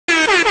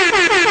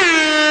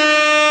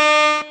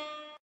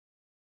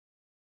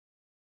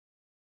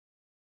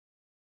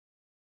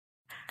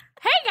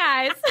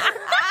guys.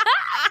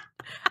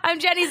 I'm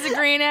Jenny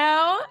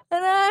Zigrino.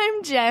 And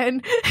I'm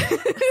Jen.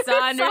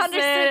 Saunderson.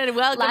 And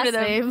welcome to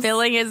the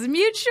Filling is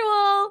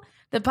Mutual,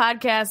 the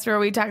podcast where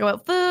we talk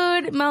about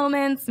food,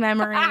 moments,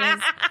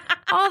 memories,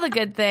 all the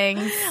good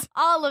things.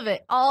 All of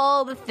it.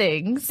 All the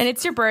things. And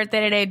it's your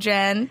birthday today,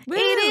 Jen. Woo. It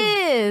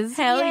is.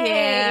 Hell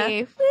Yay.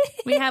 yeah.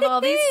 We have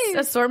all these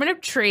assortment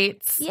of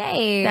treats.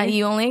 Yay. That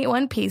you only ate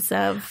one piece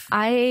of.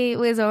 I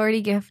was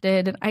already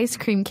gifted an ice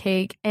cream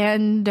cake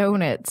and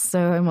donuts, so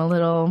I'm a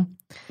little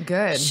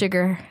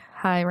sugar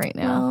high right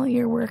now. Well,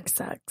 your work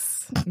sucks.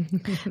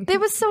 They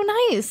was so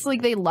nice.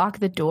 Like, they locked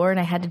the door and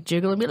I had to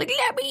jiggle and be like,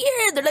 let me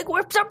in. They're like,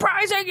 we're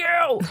surprising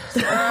you.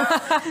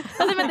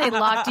 Doesn't mean they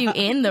locked you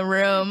in the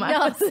room.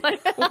 I was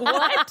like,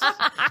 what?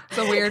 It's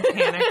a weird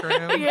panic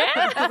room. Yeah.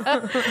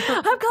 I'm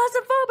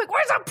claustrophobic.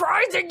 We're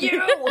surprising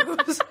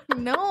you.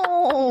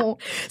 No.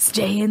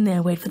 Stay in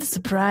there. Wait for the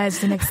surprise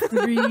for the next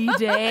 3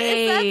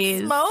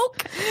 days. Is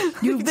that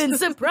smoke? You've been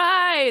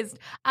surprised.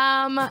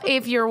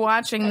 If you're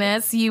watching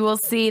this, you will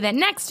see that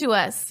next to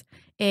us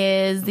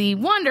is the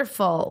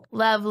wonderful,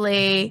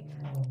 lovely,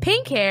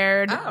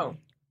 pink-haired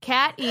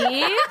Cat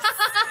Eve.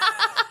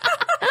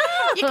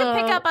 You can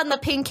pick up on the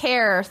pink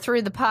hair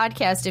through the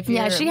podcast if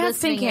you're she has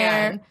pink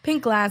hair,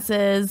 pink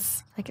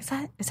glasses. Like, is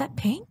that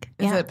pink?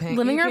 Is it pink?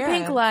 Living her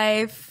pink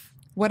life.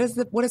 What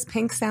does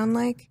pink sound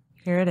like?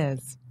 Here it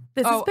is.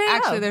 This is pink.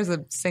 Actually, there's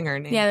a singer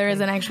named there is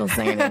an actual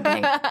singer named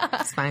Pink.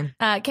 It's fine.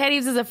 Cat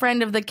Eves is a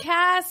friend of the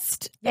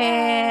cast,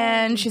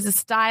 and she's a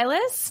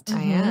stylist.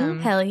 I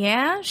am. Hell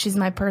yeah. She's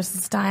my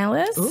personal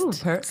stylist. Ooh,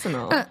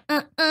 personal.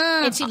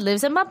 And she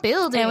lives in my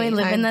building. And we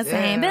live in the do.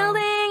 same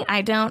building.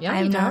 I don't. Yeah,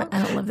 I'm you not. don't.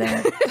 I don't live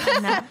there.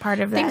 I'm not part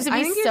of that. Things would I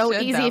be think you so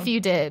should, easy though. if you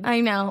did.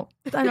 I know.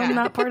 I'm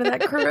not part of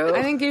that crew.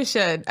 I think you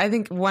should. I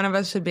think one of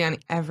us should be on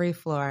every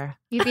floor.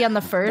 You'd be on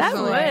the first That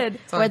floor would.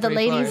 It's on where the 3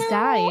 lady's floors.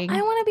 dying.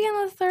 I want to be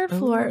on the third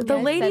floor. The Yeah,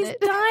 I lady's said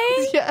it.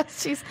 dying? Yeah,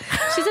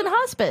 she's in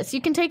hospice.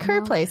 You can take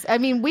her place. I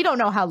mean, we don't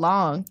know how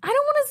long. I don't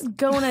want to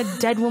go in a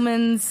dead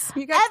woman's...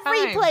 You got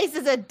Every time. place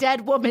is a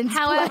dead woman's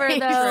However, place.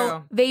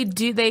 though,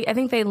 True. I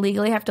think they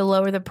legally have to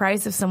lower the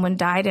price if someone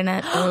died in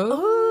it.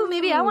 Ooh,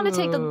 maybe I want to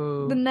take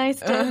the nice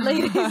dead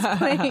lady's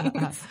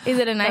place. Is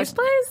it a nice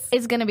place?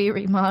 It's going to be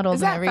remodeled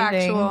Is that and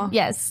everything. factual?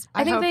 Yes.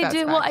 I think hope they that's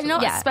do. Well, I know,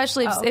 factual. Yeah.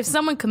 especially if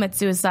someone commits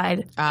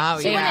suicide, Oh,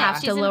 they yeah. have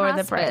She's to in lower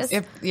the hospice. price.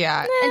 And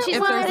she's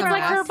if one there's of It's a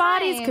like her mass-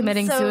 body's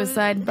committing So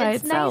suicide by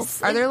it's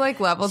itself. nice. Are there like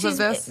levels of She's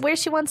this? where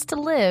she wants to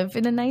live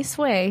in a nice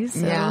way.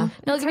 So. Yeah.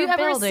 No, if you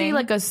ever see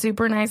like a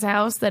super nice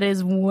house that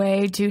is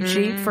way too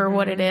cheap for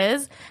what it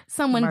is,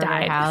 someone Murder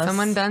died. house.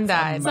 Someone done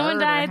died. Someone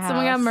Murder died.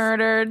 Someone got house.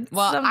 murdered.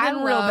 Well, something I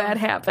real love- bad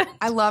happened.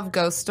 I love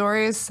ghost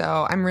stories,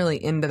 so I'm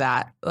really into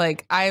that.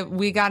 Like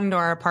we got into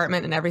our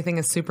apartment and everything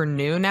is super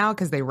new now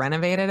because they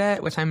renovated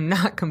it, which I'm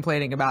not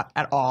complaining about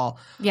at all.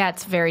 Yeah,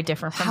 it's very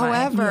different from mine.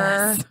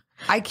 However,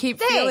 I keep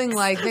feeling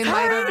like they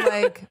might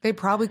have they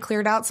probably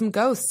cleared out some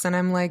ghosts, and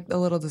I'm like a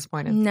little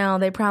disappointed. No,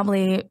 they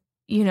probably,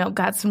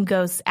 got some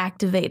ghosts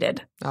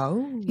activated.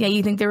 Oh. Yeah,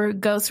 you think there were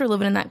ghosts were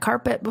living in that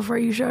carpet before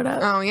you showed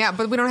up? Oh yeah,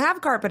 but we don't have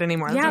carpet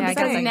anymore. That's yeah, what I'm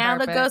because saying. now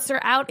the ghosts are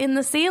out in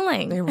the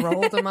ceiling. They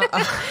rolled them up.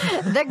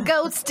 They're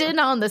ghosting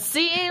on the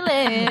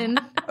ceiling.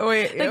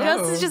 Wait, The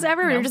ghost is just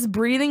everywhere. You're just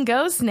breathing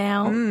ghosts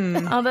now.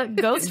 All the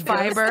ghost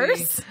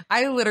fibers.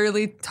 I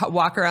literally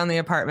walk around the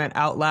apartment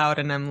out loud,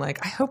 and I'm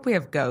like, I hope we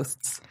have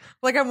ghosts.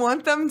 Like I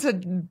want them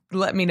to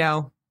let me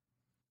know.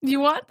 You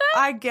want that?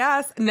 I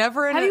guess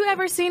never. Have you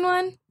ever seen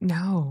one?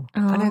 No,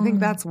 and I think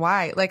that's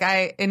why. Like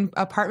in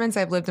apartments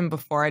I've lived in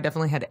before, I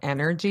definitely had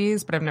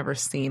energies, but I've never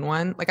seen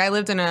one. Like I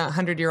lived in a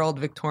 100-year-old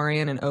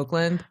Victorian in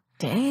Oakland.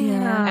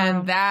 Damn.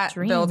 And that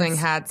dreams. building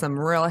had some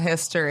real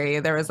history.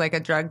 There was like a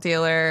drug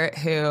dealer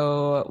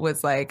who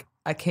was like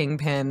a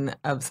kingpin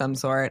of some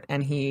sort,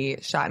 and he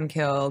shot and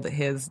killed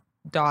his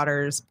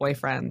daughter's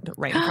boyfriend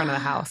right in front of the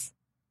house.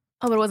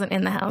 Oh, but it wasn't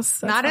in the house.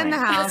 That's Not in fine. the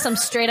That's house. some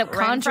straight up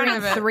Right in front Conjuring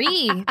of it.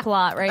 3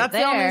 plot right That's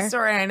there. the only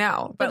story I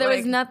know. But there was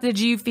like, not. Did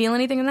you feel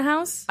anything in the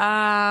house?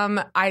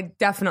 I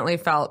definitely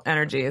felt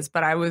energies,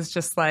 but I was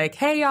just like,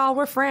 "Hey, y'all,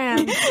 we're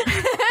friends."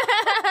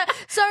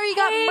 Sorry you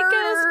got Hey, murdered.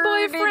 ghost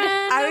boyfriend.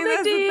 I think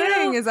that's the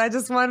thing is, I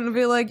just wanted to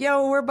be like,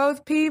 "Yo, we're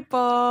both people."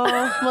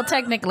 Well,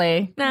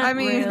 technically. Not I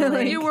mean,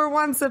 really. you were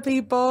once a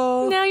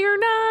people. Now you're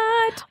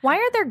not. Why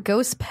are there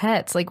ghost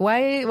pets? Like,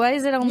 why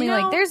is it only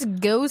like there's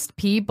ghost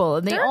people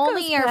and they there are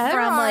only ghost are pets.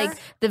 from There are. like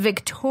the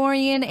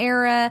Victorian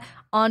era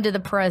onto the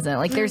present?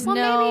 Like, there's Well,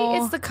 no.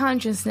 maybe it's the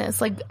consciousness.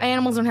 Like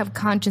animals don't have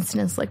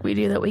consciousness like we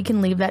do. That we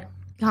can leave that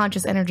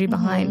conscious energy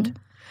behind.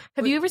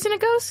 Have you ever seen a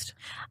ghost?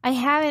 I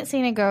haven't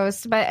seen a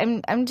ghost, but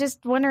I'm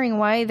just wondering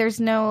why there's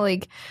no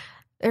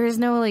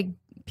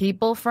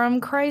people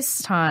from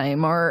Christ's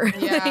time or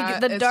Yeah, like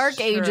the it's Dark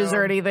Ages true.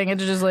 or anything.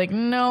 It's just like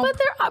no.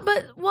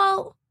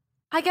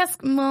 I guess.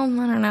 Well,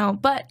 I don't know.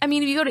 But I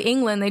mean, if you go to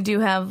England, they do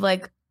have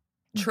like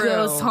True.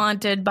 ghosts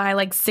haunted by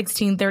like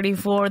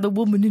 1634, the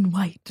woman in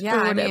white. Yeah,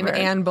 or I mean, whatever.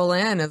 Anne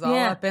Boleyn is all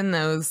Yeah. up in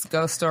those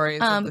ghost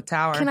stories of the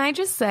tower. Can I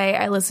just say,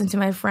 I listened to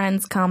my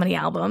friend's comedy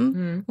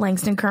album,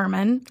 Langston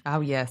Kerman.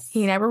 Oh, yes.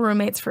 He and I were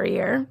roommates for a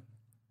year.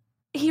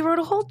 he wrote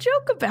a whole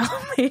joke about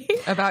me.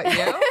 About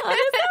you? On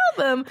his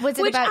album. Was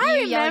it about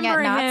you yelling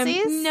at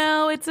Nazis?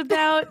 No, it's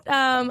about,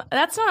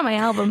 that's not on my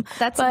album.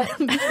 But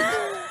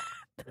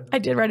I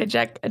did write a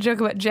joke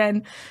about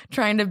Jen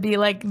trying to be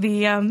like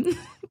the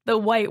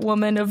white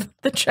woman of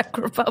the Czech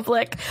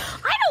Republic.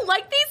 I don't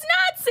like these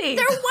Nazis.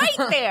 They're white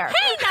there.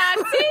 Hey,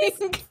 Nazis.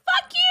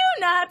 Fuck you,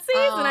 Nazis.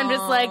 And I'm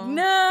just like,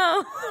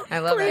 no. I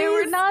love it. There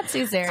were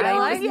Nazis there.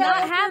 I was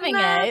not having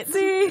it.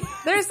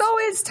 There's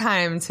always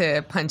time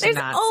to punch a Nazi.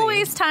 There's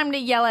always time to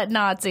yell at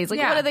Nazis. Like,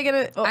 what are they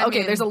going to... Oh,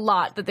 okay, there's a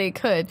lot that they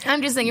could.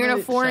 I'm just saying, you're in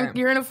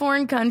a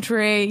foreign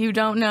country. You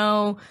don't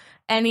know...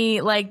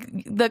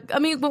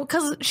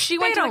 because she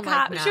went to the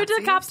cops. She went to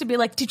the cops to be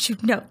like, "Did you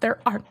know there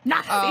are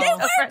Nazis?" They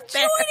were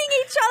joining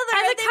each other,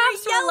 and the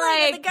cops were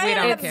like, the guy had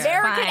an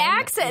American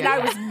accent, and I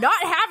was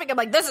not having him.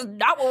 Like, this is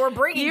not what we're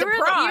bringing to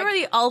Prague. You were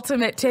the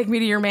ultimate take me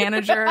to your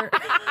manager.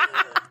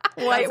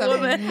 White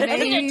woman. I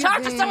need to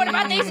talk to someone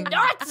about these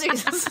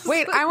Nazis.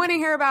 Wait, I want to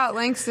hear about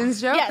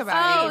Langston's joke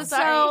about you.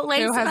 So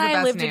Langston and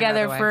I lived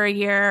together for a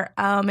year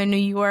in New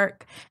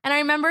York. And I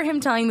remember him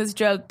telling this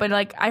joke, but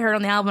like I heard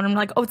on the album, and I'm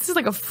like, oh, this is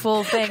like a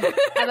full thing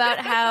about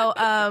how,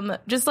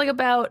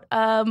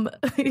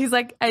 he's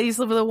like, I used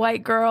to live with a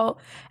white girl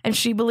and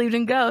she believed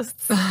in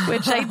ghosts,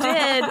 which I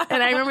did.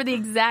 And I remember the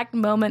exact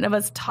moment of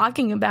us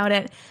talking about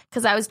it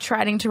because I was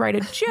trying to write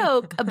a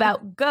joke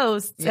about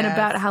ghosts and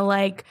about how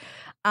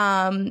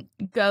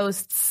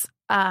ghosts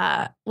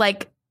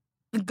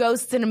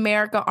ghosts in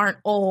America aren't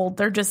old.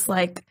 They're just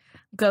like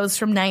ghosts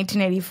from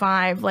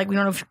 1985. Like we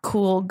don't have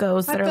cool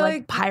ghosts that are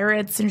like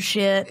pirates and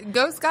shit.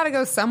 Ghosts got to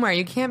go somewhere.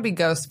 You can't be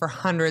ghosts for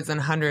hundreds and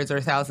hundreds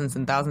or thousands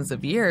and thousands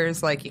of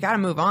years. Like you got to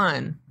move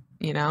on,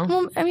 you know?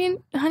 Well, I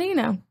mean, how do you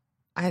know?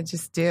 I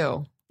just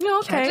do.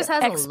 Okay. She just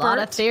has a lot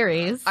of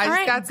theories. I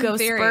just got some ghost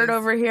theories. Spurt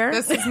over here.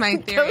 This is my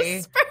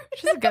theory.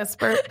 She's a ghost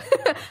spurt.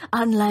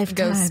 On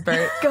Lifetime. Ghost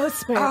spurt.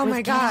 Ghost spurt. Oh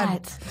my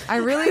God. I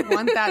really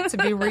want that to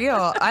be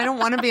real. I don't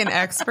want to be an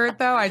expert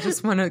though. I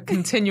just want to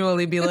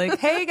continually be like,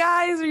 hey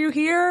guys, are you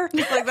here?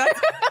 Like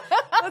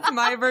that's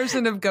my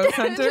version of ghost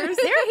hunters. They're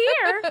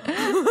here.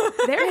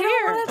 They're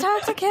here. I want to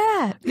talk to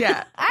Kat.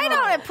 Yeah. I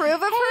don't approve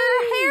of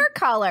her hair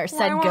color,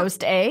 said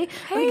Ghost A.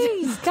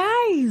 Hey,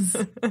 guys,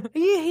 are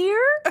you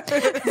here?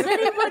 Is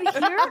anybody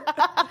here?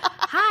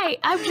 Hi,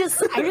 I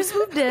just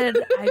moved in.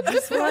 I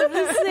just wanted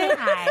to say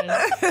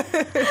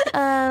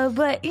hi.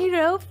 But you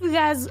know, if you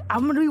guys,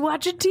 I'm gonna be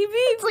watching TV.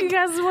 If you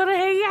guys want to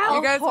hang out,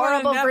 you guys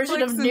horrible want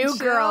version of New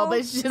Girl, but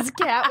it's just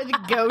Kat with a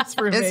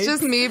ghost roommates. It's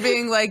just me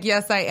being like,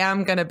 yes, I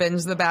am gonna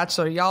binge The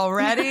Bachelor. Y'all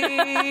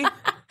ready?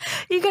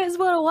 You guys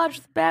want to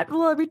watch The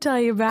Bachelor? Let me tell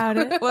you about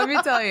it. Let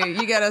me tell you,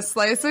 you get a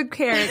slice of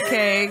carrot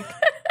cake,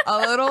 a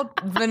little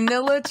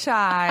vanilla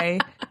chai,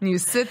 and you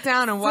sit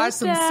down and watch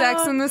some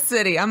Sex in the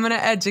City. I'm going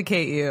to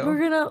educate you. We're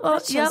going to...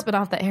 That show's been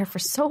off the air for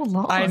so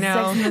long. I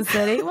know. Sex in the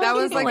City. That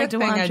was like a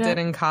thing I did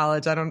in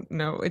college. I don't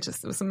know. It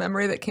was a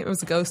memory that came... It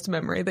was a ghost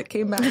memory that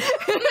came back.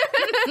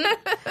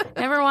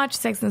 Never watched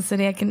Sex in the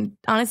City. I can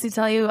honestly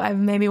tell you I've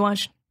maybe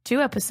watched 2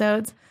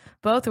 episodes.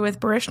 Both are with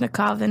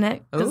Baryshnikov in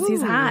it because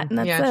he's hot, and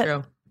that's it.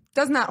 True.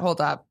 Does not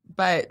hold up,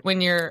 but when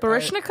you're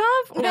Baryshnikov,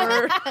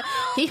 or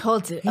he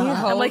holds it.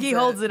 He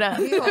holds it up.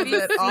 He holds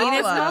it all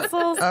his up.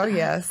 muscles. Oh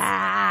yes.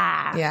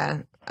 Yeah.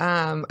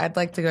 I'd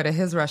like to go to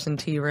his Russian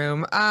tea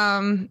room.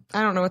 I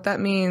don't know what that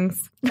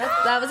means.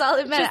 That was all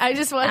it meant. I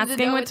just wanted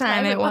to know what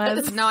time it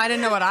was. No, I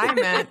didn't know what I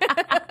meant.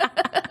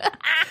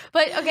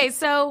 But okay,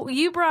 so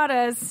you brought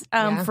us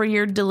for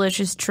your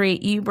delicious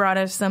treat. You brought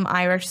us some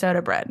Irish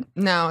soda bread.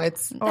 No,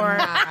 it's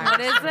what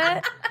is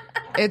it?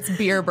 It's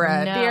beer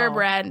bread. No, beer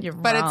bread. You're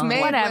but wrong. it's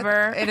made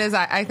whatever. It is.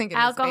 I think it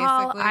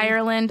alcohol. Is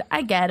Ireland.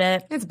 I get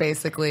it. It's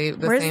basically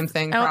the same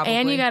thing. Probably.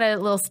 And you got a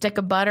little stick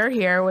of butter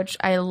here, which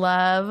I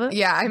love.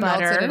 Yeah, I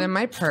melted it in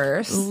my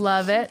purse.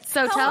 Love it.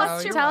 So tell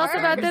us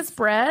about this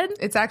bread.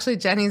 It's actually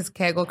Jenny's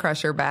Kegel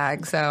Crusher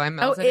bag. So I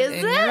melted it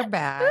in your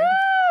bag.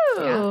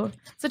 Yeah.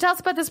 So tell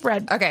us about this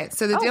bread. Okay,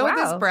 so the deal with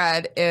this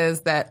bread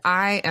is that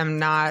I am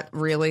not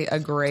really a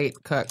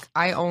great cook.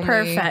 I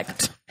only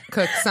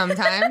cook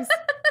sometimes.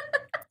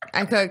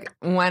 I cook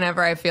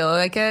whenever I feel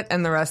like it,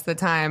 and the rest of the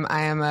time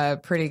I am a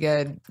pretty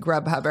good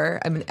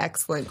Grubhubber. I'm an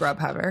excellent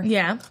Grubhubber.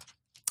 Yeah.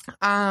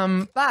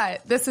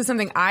 But this is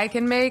something I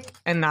can make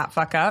and not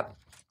fuck up.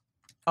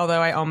 Although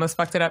I almost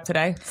fucked it up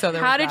today. So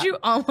how did you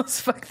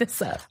almost fuck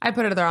this up? I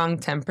put it at the wrong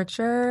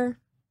temperature.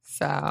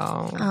 So,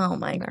 oh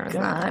my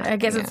God. I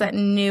guess it's that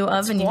new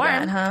oven you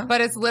got, huh? But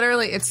it's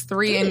literally, it's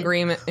three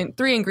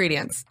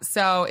ingredients.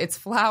 So it's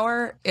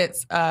flour,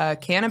 it's a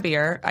can of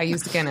beer. I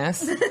used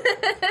Guinness.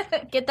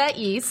 Get that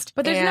yeast.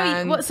 But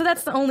there's no, so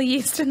that's the only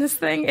yeast in this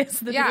thing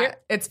is the beer?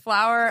 It's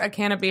flour, a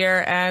can of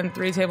beer, and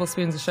 3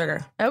 tablespoons of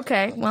sugar.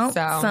 Okay, well,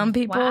 some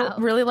people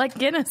really like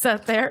Guinness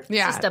out there.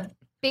 Yeah. Just a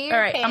beer All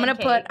right,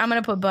 pancake. I'm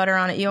gonna put butter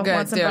on it. You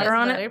want some butter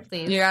on it?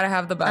 Please. You gotta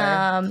have the butter.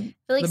 I feel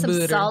like some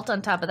butter. salt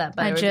on top of that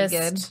butter would be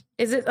good.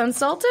 Is it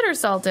unsalted or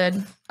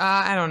salted?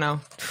 I don't know.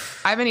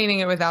 I've been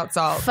eating it without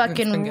salt.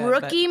 Fucking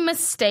rookie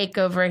mistake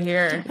over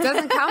here. It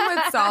doesn't come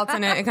with salt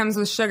in it. It comes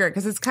with sugar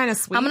because it's kind of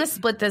sweet. I'm going to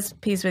split this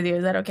piece with you.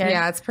 Is that okay?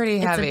 Yeah, it's pretty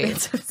heavy.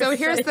 So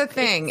here's the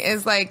thing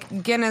is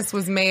like Guinness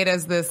was made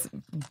as this,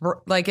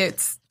 like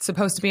it's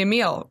supposed to be a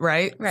meal,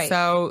 right? Right.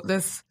 So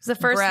this it's the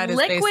first bread is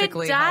liquid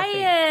basically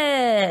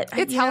diet.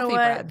 Healthy. It's healthy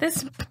bread.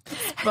 This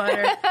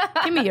butter.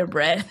 Give me your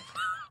bread.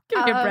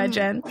 Give me your bread,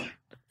 Jen.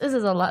 This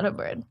is a lot of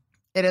bread.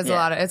 It is a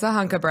lot. It's a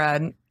hunk of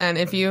bread. And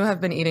if you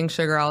have been eating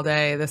sugar all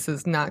day, this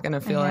is not going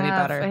to feel any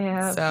better.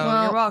 So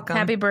you're welcome.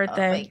 Happy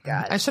birthday. Oh my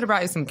God. I should have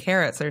brought you some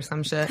carrots or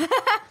some shit.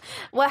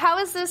 Well, how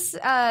is this?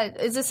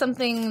 Is this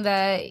something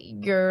that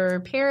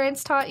your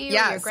parents taught you?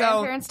 Yeah, or your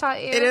grandparents taught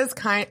you? It is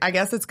I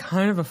guess it's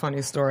kind of a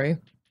funny story.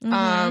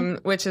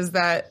 Which is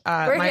that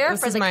we're here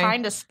for the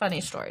kind of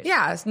funny stories.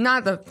 Yeah, it's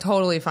not the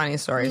totally funny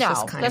story. It's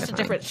just kind of that's a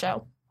different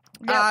show.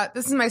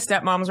 This is my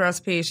stepmom's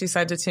recipe. She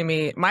sent it to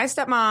me. My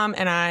stepmom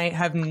and I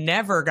have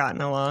never gotten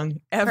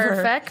along, ever.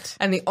 Perfect.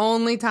 And the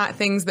only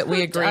things that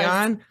we agree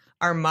on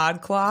are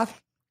ModCloth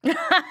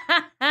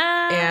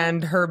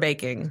and her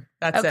baking.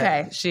 That's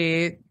it.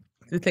 She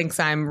thinks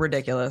I'm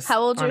ridiculous.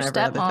 How old's your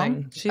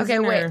stepmom?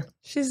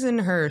 She's in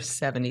her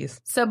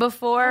 70s. So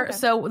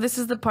so this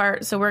is the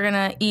part. So we're going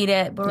to eat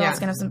it, but we're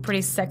also going to have some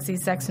pretty sexy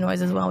sex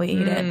noises while we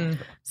eat it.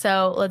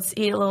 So let's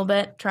eat a little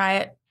bit. Try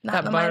it.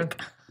 Not in the mic.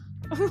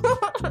 This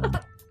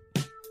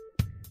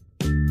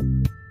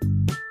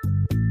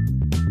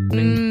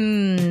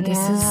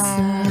is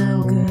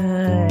so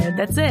good.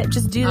 That's it.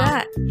 Just do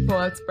that.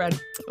 Well, it's bread.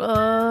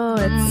 Oh,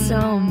 it's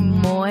so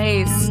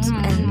moist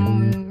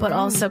but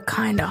also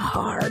kind of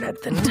hard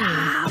at the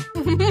top.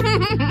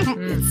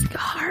 It's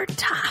hard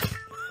top.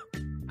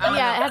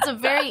 Yeah, it has a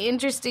very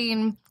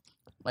interesting,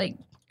 like,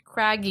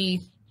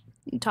 craggy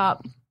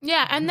top.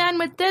 Yeah, and then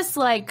with this,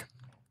 like,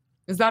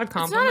 is that a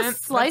compliment?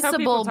 It's not a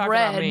sliceable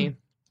bread.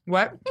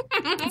 What?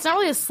 It's not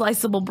really a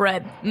sliceable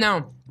bread.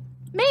 No.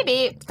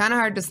 Maybe. It's kind of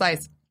hard to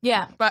slice.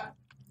 Yeah. But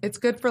it's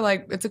good for,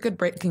 like, it's a good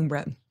breaking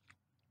bread.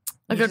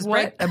 A good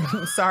what?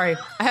 Sorry.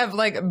 I have,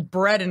 like,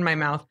 bread in my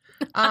mouth.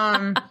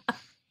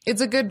 It's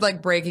a good,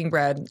 like, breaking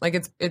bread.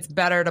 Like, it's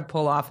better to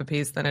pull off a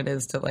piece than it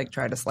is to, like,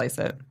 try to slice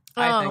it.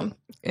 I think.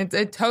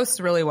 It toasts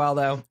really well,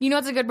 though. You know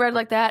what's a good bread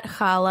like that?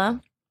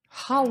 Challah.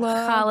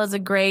 Challah's a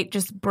great,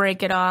 just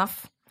break it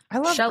off. I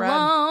love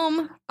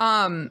Shalom.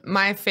 bread.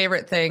 My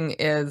favorite thing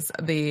is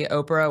the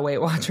Oprah Weight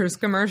Watchers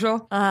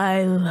commercial.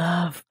 I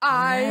love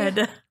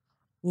bread.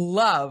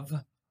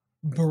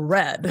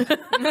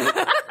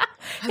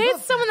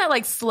 It's someone that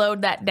like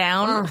slowed that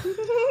down,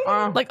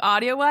 like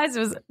audio wise. It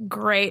was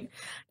great.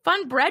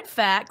 Fun bread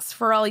facts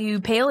for all you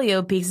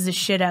paleo pieces of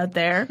shit out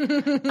there.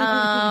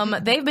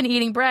 They've been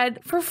eating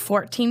bread for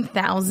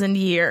 14,000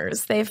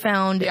 years. They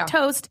found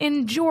toast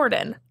in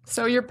Jordan.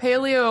 So your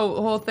paleo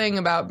whole thing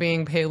about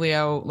being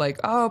paleo,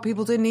 like, oh,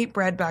 people didn't eat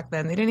bread back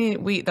then. They didn't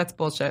eat wheat. That's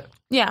bullshit.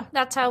 Yeah.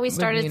 That's how we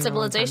started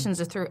civilizations,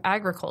 is through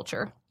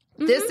agriculture.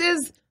 Mm-hmm.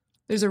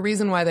 There's a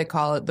reason why they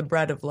call it the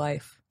bread of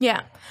life.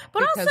 Yeah. But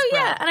because also,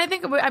 and I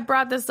think I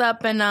brought this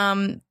up in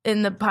the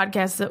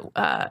podcast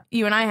that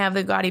you and I have,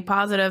 the Gaudy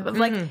Positive, of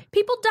like,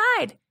 people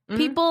died. Mm-hmm.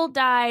 People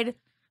died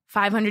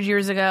 500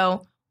 years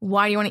ago.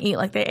 Why do you want to eat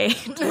like they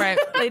ate? Right.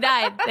 They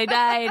died. They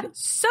died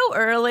so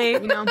early.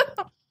 You know,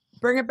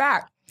 bring it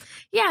back.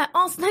 Yeah.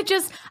 Also,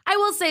 I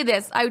will say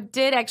this. I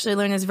did actually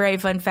learn this very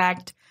fun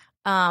fact.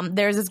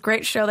 There's this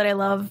great show that I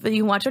love that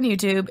you can watch on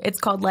YouTube. It's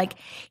called like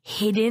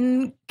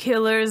Hidden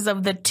Killers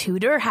of the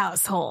Tudor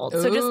Household.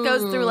 So it just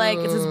goes through like,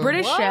 it's this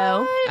British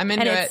show. I'm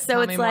into it.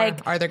 So it's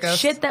like, are there ghosts?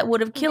 Shit that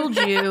would have killed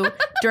you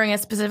during a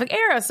specific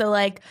era. So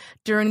like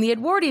during the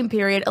Edwardian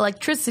period,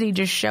 electricity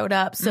just showed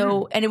up.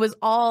 So, and it was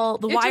all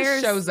the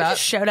wires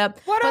just showed up.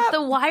 But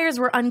the wires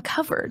were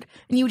uncovered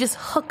and you would just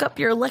hook up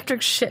your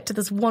electric shit to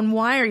this one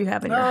wire you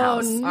have in your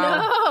house.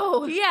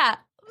 No. Yeah.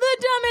 The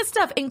dumbest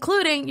stuff,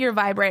 including your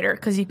vibrator,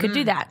 because you could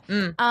do that.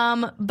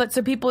 But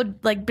so people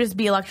would like just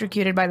be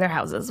electrocuted by their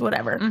houses,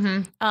 whatever.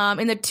 In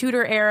the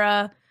Tudor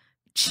era,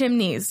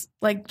 chimneys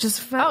like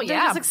just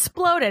just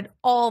exploded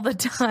all the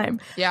time.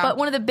 Yeah. But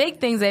one of the big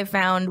things they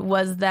found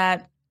was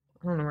that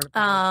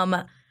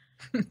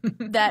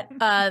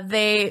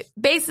they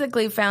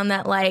basically found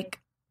that like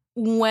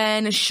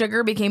when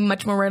sugar became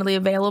much more readily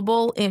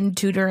available in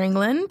Tudor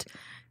England,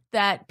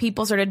 that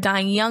people started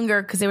dying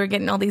younger because they were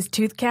getting all these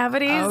tooth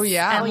cavities. Oh,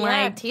 yeah.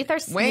 And teeth are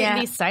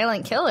these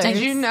silent killers. Did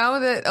you know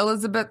that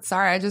Elizabeth,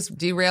 sorry, I just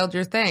derailed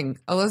your thing.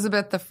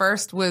 Elizabeth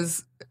I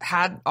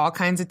had all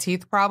kinds of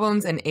teeth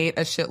problems and ate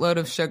a shitload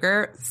of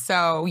sugar.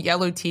 So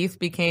yellow teeth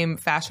became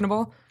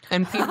fashionable.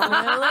 And people would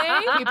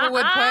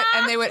put,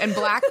 and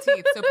black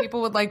teeth. So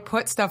people would like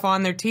put stuff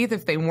on their teeth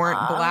if they weren't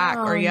black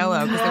or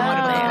yellow because they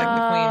wanted to look like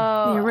the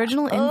queen. The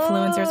original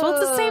influencers. Well,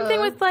 it's the same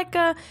thing with like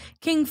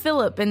King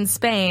Philip in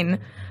Spain,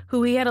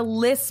 who he had a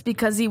lisp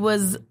because he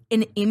was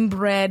an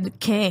inbred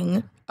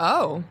king.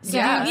 Oh,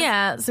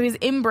 yeah. So he's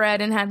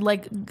inbred and had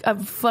like a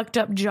fucked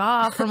up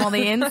jaw from all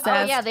the incest.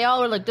 Oh, yeah, they all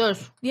were like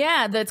this.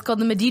 Yeah, that's called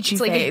the Medici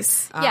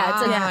face.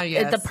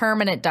 It's the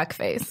permanent duck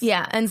face.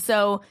 Yeah, and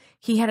so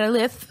he had a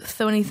lisp,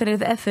 so when he said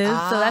his S's,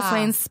 so that's why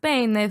in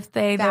Spain they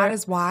say that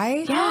is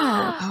why?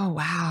 Yeah. Oh,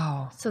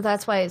 wow. So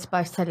that's why it's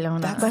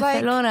Barcelona. That's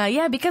Barcelona.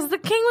 Yeah, because the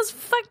king was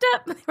fucked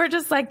up. They were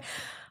just like,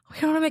 we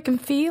don't want to make him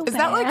feel Is bad.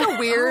 that like a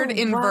weird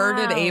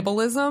inverted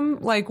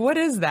ableism? Like, what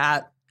is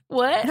that?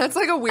 What? That's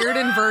like a weird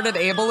inverted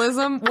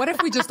ableism. What if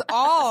we just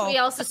all... We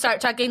also start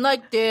talking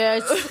like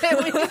this.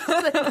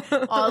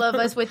 All of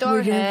us with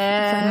our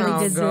heads. Oh,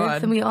 we did God.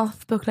 this and we all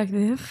spoke like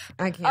this.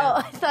 I can't. Oh,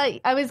 I thought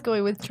I was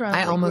going with Trump.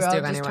 I almost we're do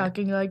all just anyway.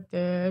 talking like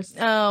this.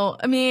 Oh,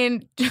 I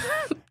mean,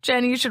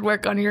 Jenny, you should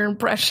work on your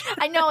impression.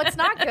 I know it's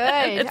not good.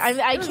 I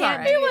can't. all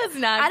right. It was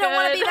not I don't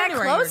want to be good. that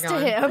Anywhere you were close to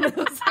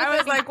him. I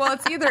was like, well,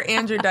 it's either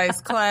Andrew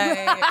Dice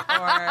Clay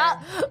or...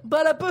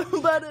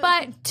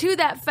 But to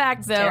that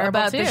fact, though, Terrible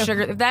about the too.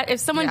 sugar, that if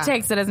someone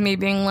takes it as me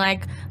being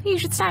like, you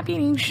should stop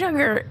eating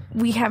sugar,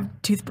 we have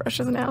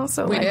toothbrushes now,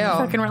 so We like, do.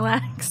 fucking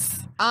relax.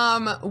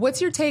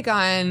 What's your take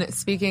on,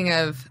 speaking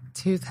of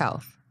tooth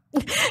health,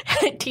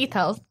 Teeth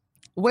health.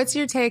 what's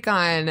your take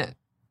on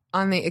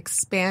the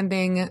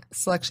expanding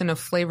selection of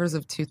flavors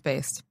of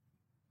toothpaste?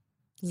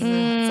 It's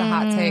a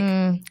hot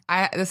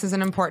take. This is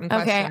an important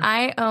question. Okay,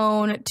 I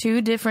own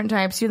 2 different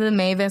types. You the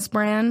Mavis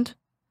brand,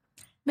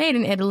 made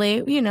in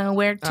Italy, you know,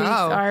 where teeth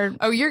are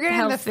you're getting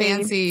healthy. the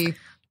fancy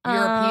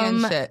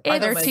European shit. Are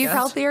their it's- teeth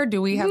healthier?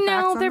 Do we have facts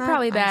No, on they're that?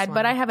 probably I just bad,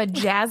 but I have a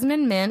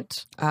jasmine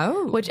mint,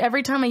 which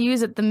every time I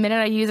use it, the minute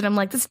I use it, I'm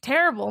like, this is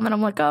terrible. And then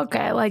I'm like, okay,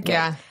 I like it.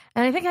 Yeah.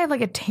 And I think I have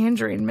like a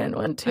tangerine mint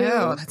one too.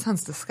 Oh, that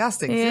sounds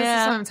disgusting. See, this is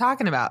Yeah. what I'm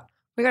talking about.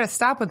 We got to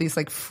stop with these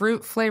like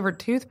fruit flavored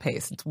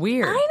toothpaste. It's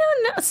weird. I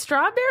don't know.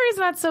 Strawberry's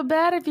not so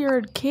bad if you're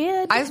a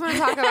kid. I just want to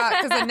talk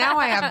about, because now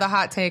I have the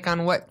hot take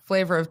on what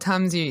flavor of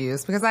Tums you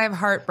use, because I have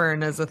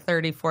heartburn as a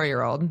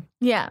 34-year-old.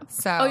 Yeah.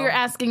 So, you're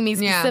asking me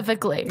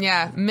specifically.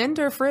 Yeah, mint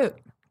or fruit?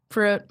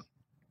 Fruit.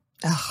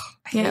 Ugh,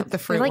 I hate the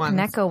fruit They're like ones.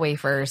 Necco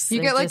wafers.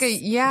 You get like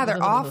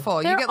they're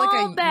awful. They're you get like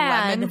all a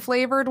bad. lemon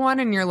flavored one,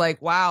 and you're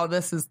like, wow,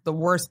 this is the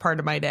worst part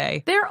of my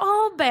day. They're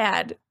all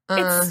bad.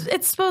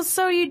 It's supposed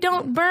so you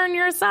don't burn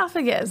your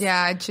esophagus. Yeah,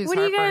 I'd choose What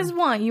do you heartburn. guys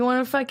want? You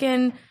want a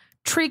fucking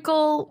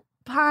treacle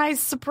pie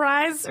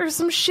surprise or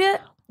some shit?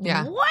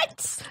 Yeah.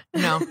 What?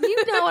 No.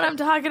 You know what I'm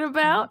talking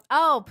about.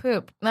 Oh,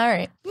 poop. All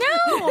right. No.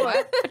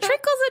 A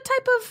treacle's a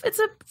type of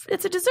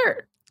it's a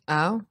dessert.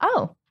 Oh.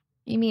 Oh.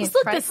 You mean Let's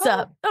look this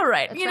up. All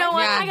right. You know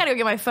what? Yeah. I gotta go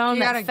get my phone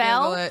You that gotta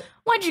fell. Google it.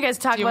 Why'd you guys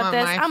talk Do you about want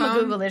this? my I'm gonna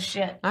phone? Google this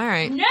shit. All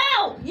right.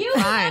 No, you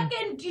Fine.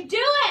 fucking you do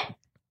it.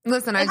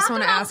 Listen, I just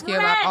want to about ask you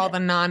about bread. all the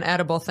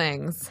non-edible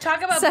things.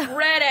 Talk about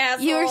bread,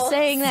 asshole. You were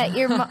saying that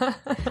your mom.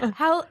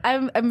 How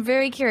I'm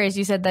very curious.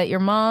 You said that your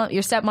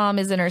stepmom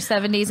is in her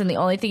 70s, and the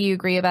only thing you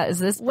agree about is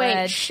this Wait,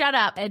 bread. shut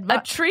up. A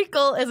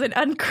treacle is an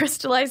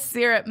uncrystallized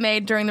syrup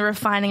made during the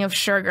refining of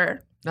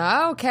sugar.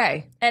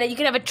 Okay. And you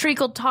can have a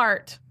treacle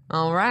tart.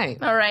 All right.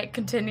 All right,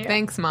 continue.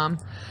 Thanks, Mom.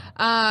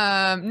 No,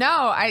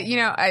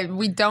 I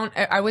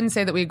wouldn't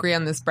say that we agree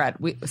on this bread.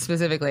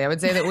 Specifically, I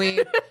would say that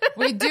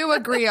we do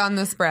agree on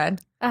this bread.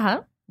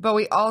 Uh-huh. But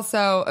we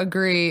also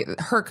agree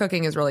her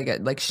cooking is really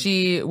good. Like,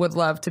 she would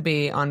love to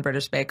be on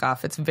British Bake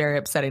Off. It's very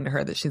upsetting to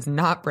her that she's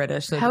not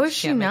British. So How that is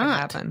she can't make it not?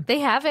 happen. They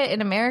have it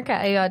in America.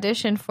 I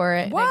auditioned for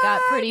it. And I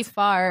got What? pretty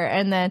far.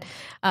 And then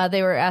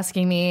they were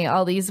asking me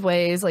all these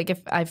ways, like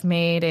if I've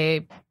made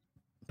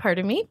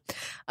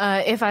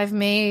if I've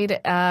made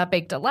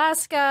baked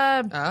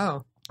Alaska.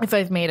 Oh. If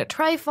I've made a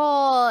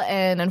trifle,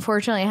 and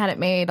unfortunately I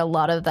hadn't made a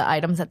lot of the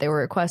items that they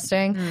were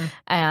requesting,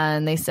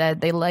 and they said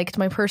they liked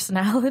my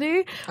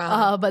personality,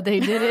 but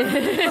they didn't,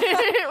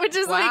 which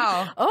is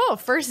Wow. like,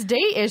 first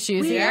date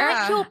issues here.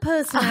 Yeah. Your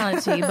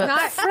personality,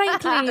 but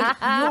frankly,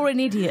 you're an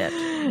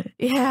idiot.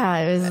 Yeah,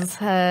 it was,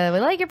 we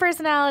like your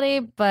personality,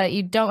 but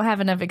you don't have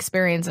enough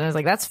experience. And I was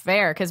like, that's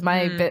fair, because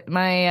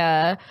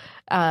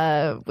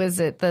was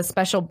it the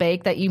special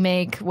bake that you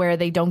make where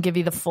they don't give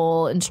you the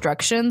full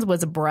instructions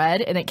was a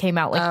bread, and it came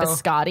out like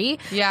biscotti.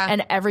 Yeah.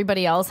 And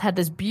everybody else had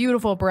this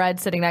beautiful bread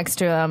sitting next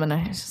to them, and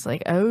I was just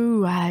like,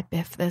 oh, I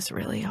biffed this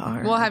really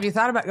hard. Well, have you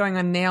thought about going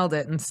on Nailed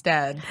It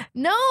instead?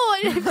 No,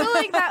 I feel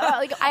like that.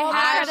 Like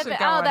I should had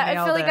go on I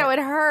Nailed feel like It. that would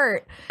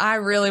hurt. I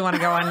really want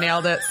to go on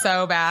Nailed It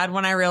so bad.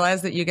 When I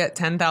realized that you get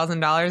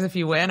 $10,000 if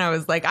you win, I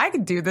was like, I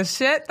could do this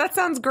shit. That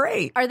sounds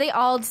great. Are they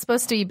all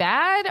supposed to be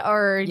bad,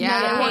 or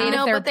Yeah.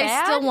 no, But they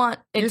still want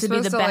it to be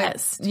the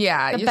best.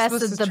 Yeah, The you're best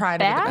supposed of to the try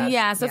to be the best? best.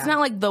 Yeah, so it's not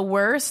like the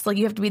worst. Like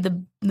you have to be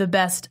the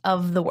best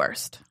of the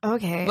worst.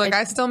 Okay. Look,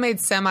 I still made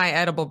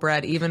semi-edible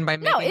bread even by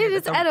making it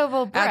is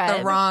edible at the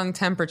bread. wrong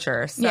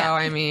temperature. So, Yeah.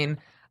 I mean,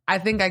 I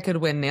think I could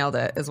win Nailed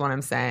It is what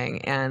I'm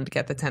saying and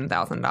get the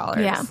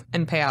 $10,000 Yeah.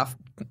 and pay off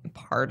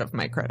part of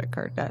my credit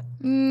card debt.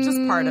 Just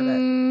part of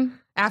it.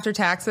 After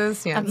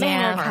taxes, yeah. it's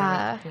America.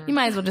 part of it. You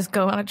might as well just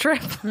go on a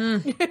trip.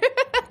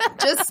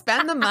 Just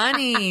spend the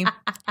money.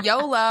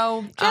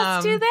 YOLO.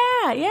 Just do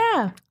that.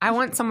 Yeah. I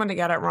want someone to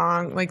get it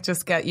wrong. Like,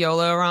 just get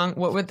YOLO wrong.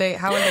 How would they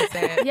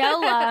say it?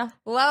 Yola.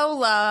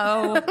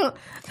 Lolo.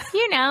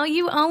 You know,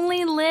 you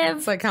only live.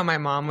 It's like how my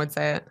mom would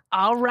say it.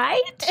 All right.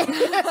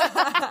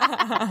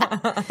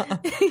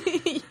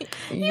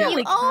 You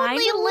only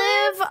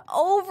live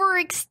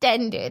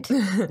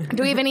overextended.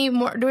 Do we have any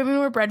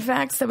more bread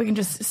facts that we can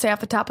just say off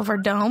the top of our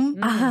dome?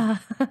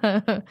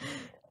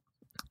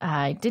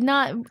 I did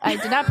not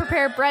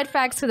prepare bread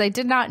facts because I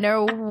did not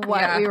know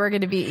what we were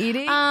going to be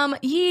eating.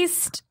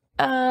 Yeast.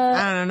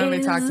 I don't know.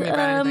 Nobody talks to me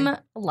about anything.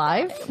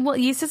 Alive? Well,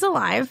 yeast is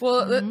alive.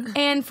 Well,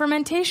 and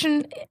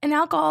fermentation and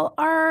alcohol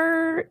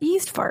are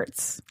yeast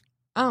farts.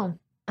 Oh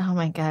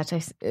my gosh!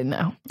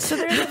 No. So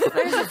there's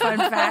a fun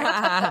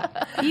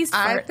fact. Yeast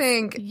farts. I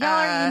think y'all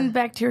are eating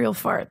bacterial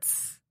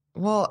farts.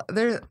 Well,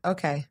 there's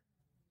okay.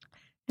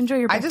 Enjoy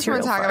your. I just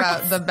want to talk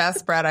about the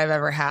best bread I've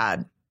ever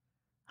had.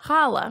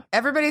 Challah.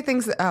 Everybody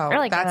thinks,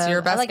 that's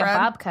your best bread. I like a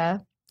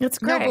babka. It's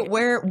great. No, but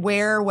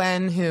where,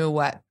 when, who,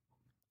 what?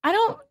 I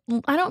don't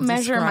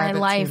measure my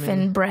life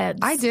in breads.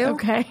 I do.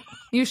 Okay.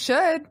 You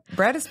should.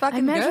 Bread is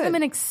fucking good. I measure them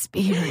in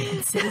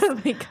experiences. Oh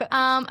my God.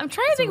 I'm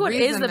trying to think what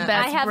is the best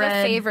bread. I have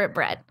a favorite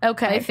bread.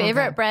 Okay. My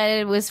favorite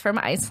bread was from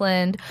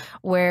Iceland,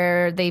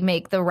 where they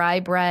make the rye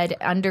bread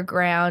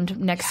underground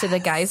next to the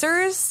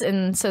geysers.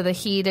 And so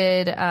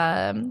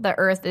the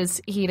earth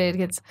is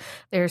heated.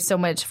 There's so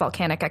much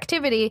volcanic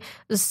activity.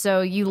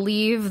 So you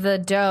leave the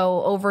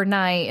dough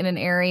overnight in an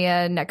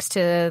area next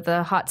to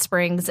the hot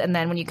springs. And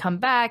then when you come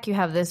back, you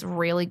have this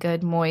really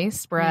good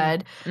moist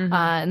bread. Mm-hmm.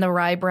 And the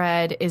rye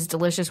bread is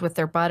delicious with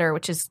their butter,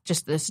 which is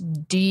just this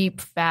deep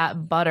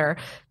fat butter.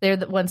 They're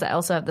the ones that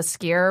also have the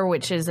skyr,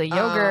 which is a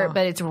yogurt,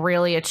 but it's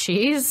really a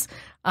cheese.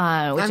 Which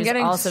I'm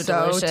getting is also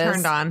so delicious.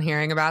 Turned on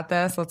hearing about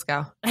this. Let's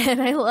go.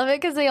 And I love it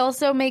because they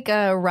also make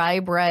a rye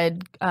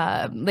bread.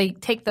 They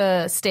take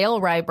the stale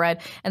rye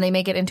bread and they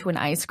make it into an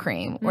ice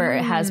cream where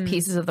it has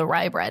pieces of the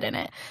rye bread in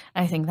it.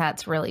 I think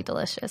that's really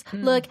delicious.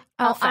 Look,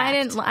 I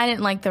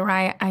didn't like the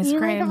rye ice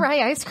cream. You like the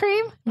rye ice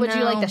cream? Would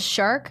you like the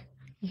shark?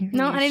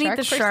 No, I didn't eat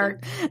the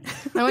shark.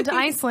 I went to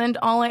Iceland.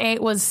 All I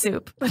ate was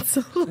soup. That's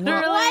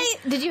literally. What?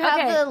 Did you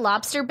have the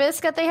lobster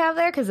biscuit they have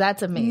there? Because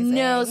that's amazing.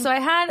 No, so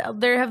they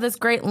have this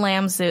great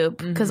lamb soup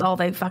because all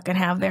they fucking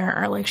have there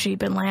are like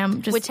sheep and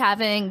lamb, which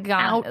haven't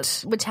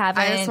changed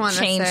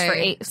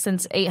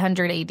since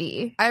 800 AD.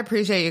 I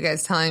appreciate you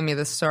guys telling me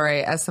the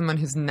story as someone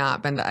who's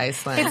not been to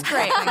Iceland. It's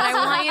great, but I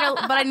want you to.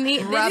 But I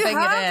need rubbing it in.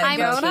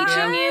 I'm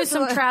teaching you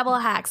some travel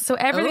hacks. So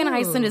everything in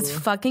Iceland is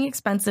fucking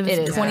expensive.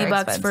 It's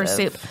 $20 for a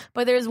soup,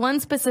 but there's one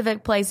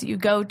specific place that you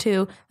go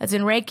to that's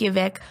in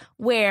Reykjavik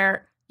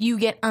where you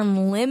get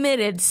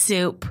unlimited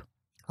soup.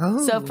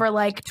 Oh. So for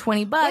like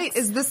 $20, wait,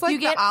 is this like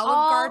the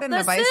Olive Garden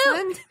of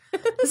Iceland?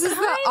 This is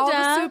all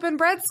the soup and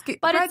bread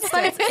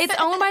it's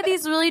owned by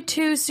these really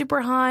two super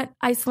hot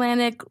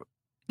Icelandic,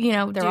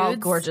 they're dudes. all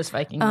gorgeous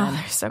Viking men. Oh,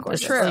 they're so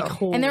gorgeous. True.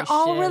 Like, and they're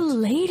all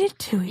related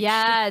to each other.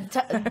 Yeah,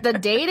 the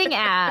dating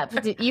app.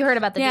 You heard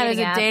about the dating app?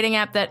 Yeah, there's a dating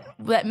app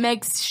that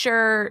makes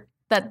sure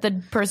that the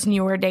person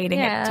you are dating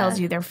it tells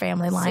you their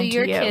family line to you. So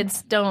your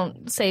kids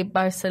don't say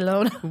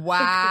Barcelona.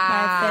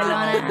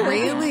 Wow. Barcelona.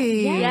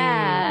 Really?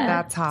 Yeah.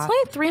 That's hot. It's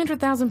only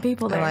 300,000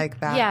 people there. I like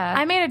that. Yeah.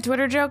 I made a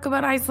Twitter joke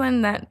about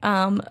Iceland that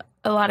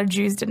a lot of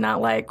Jews did not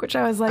like, which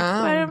I was like,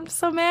 I'm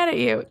so mad at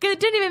you. Because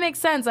it didn't even make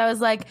sense. I was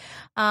like,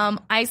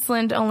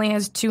 Iceland only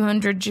has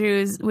 200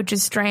 Jews, which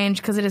is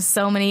strange because it has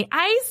so many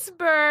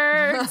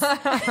icebergs.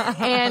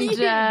 And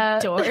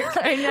dork.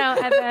 I know.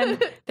 And then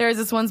there was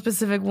this one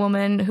specific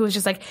woman who was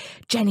just like,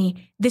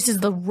 Jenny, this is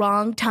the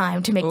wrong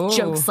time to make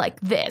jokes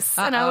like this.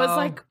 And I was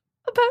like,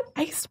 about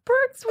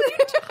icebergs? What are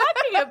you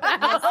talking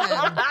about?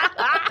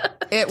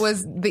 It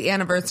was the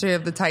anniversary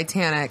of the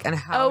Titanic, and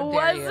how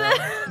dare you?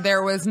 It?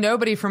 There was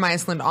nobody from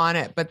Iceland on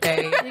it, but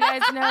they you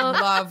guys know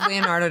love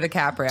Leonardo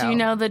DiCaprio. Do you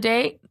know the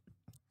date?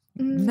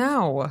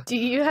 No. Do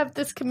you have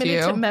this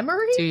committed to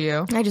memory? Do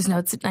you? I just know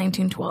it's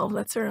 1912.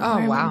 That's what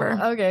I remember.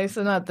 Wow. Okay,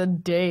 so not the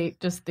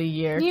date, just the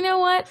year. You know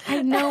what?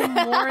 I know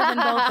more than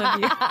both of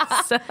you.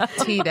 So.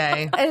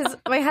 T-Day.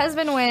 My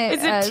husband went...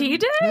 Is it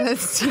T-Day?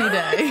 It's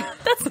T-Day.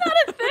 That's not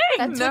a thing.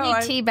 That's when you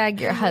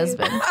teabag your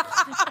husband.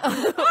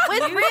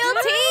 With real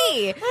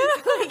tea.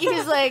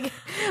 He's like,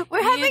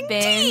 we're having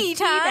tea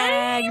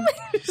time.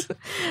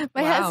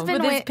 My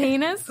husband with his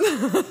penis?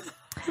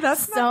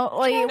 That's so not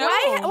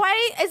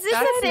why is this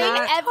a thing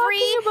every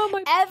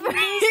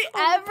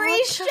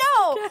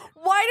show?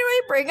 Why do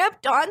we bring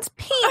up Dawn's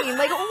peen?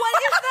 Like,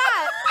 what is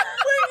that?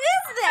 What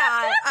is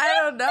that? I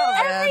don't know,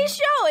 Every man.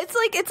 show, it's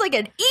like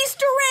an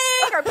Easter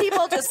egg, or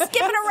people just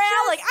skipping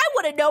around. Like, I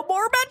want to know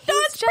more about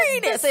Dawn's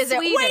penis. Is it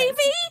wavy?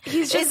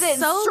 He's just is it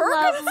so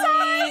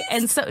lovely,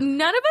 and so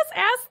none of us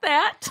asked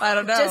that. I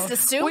don't know. Just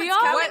assume it's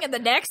coming in the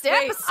next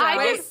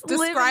episode.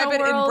 Describe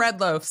it in bread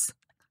loaves.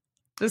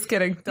 Just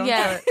kidding. Don't do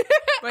it.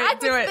 Wait,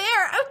 do it.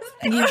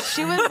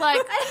 She was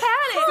like, I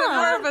had it. Is it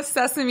more of a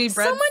sesame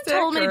bread Someone stick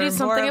told me to do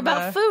something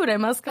about food. I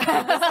must go. A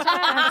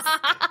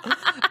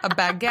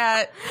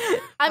baguette.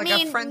 I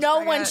mean,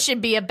 no one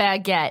should be a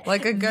baguette.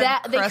 Like a good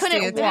they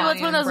couldn't. Italian Well, it's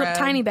one of those bread.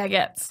 tiny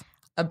baguettes.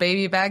 A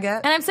baby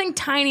baguette? And I'm saying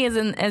tiny as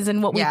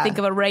in what we think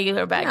of a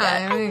regular baguette.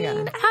 Yeah, I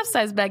mean,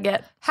 half-size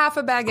baguette. Half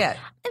a baguette.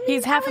 I mean,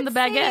 He's half in the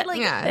baguette.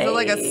 Is it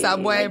like a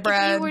Subway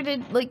bread? If you were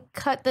to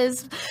cut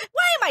this,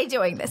 why am am I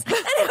doing this?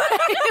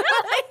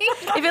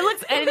 Anyway, if it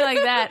looks anything like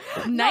that,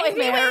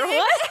 nightmare.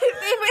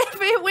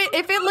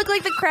 If it looked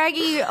like the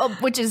craggy,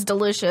 which is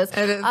delicious,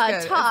 it is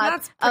good. top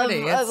It's not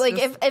pretty. of like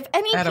if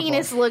any edible.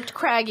 penis looked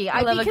craggy,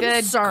 I'd love be a good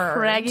concerned.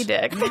 craggy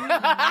dick.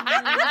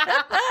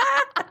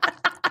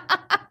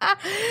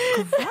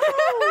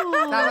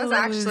 That was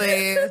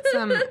actually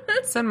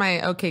it's in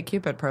my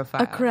OkCupid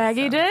profile. A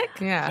craggy dick?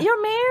 Yeah.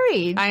 You're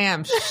married. I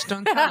am. Shh,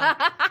 don't tell.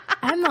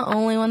 I'm the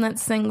only one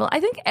that's single. I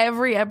think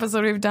every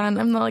episode we've done,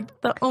 I'm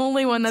the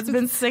only one that's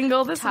been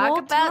single this whole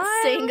Talk about time.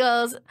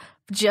 singles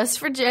just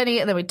for Jenny,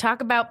 and then we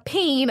talk about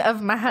peen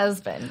of my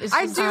husband.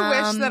 I do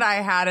wish that I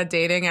had a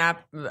dating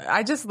app.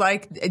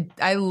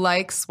 I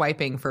like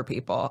swiping for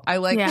people. I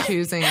like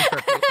choosing for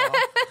people.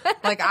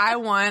 Like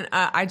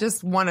I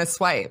just want to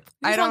swipe.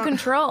 I don't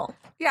control.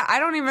 Yeah, I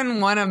don't even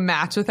want to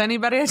match with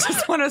anybody. I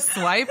just want to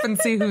swipe and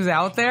see who's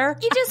out there.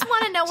 You just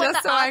want to know what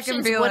Just the so I options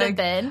can be would have like,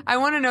 been. I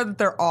want to know that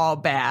they're all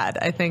bad,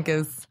 I think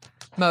is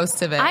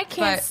most of it. I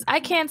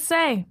can't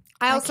say.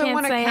 I also can't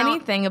want to say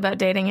anything about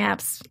dating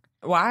apps.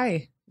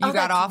 Why? You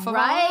got off of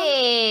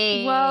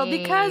right. Well,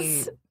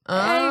 because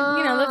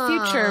the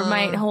future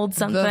might hold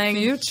something. The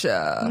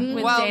future.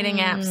 With dating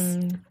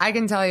apps. I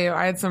can tell you,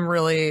 I had some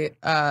really,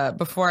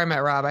 before I met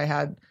Rob, I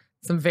had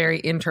some very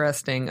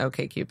interesting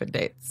OkCupid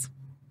dates.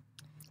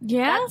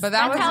 Yeah. But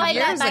that That's was how I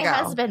years met my ago.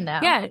 husband now.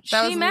 Yeah, That she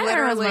was met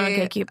her husband on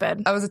literally-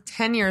 OkCupid. That was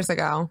 10 years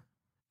ago.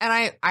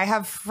 And I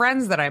have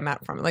friends that I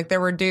met from it. Like there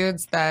were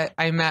dudes that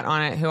I met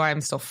on it who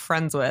I'm still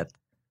friends with.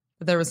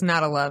 But there was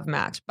not a love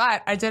match.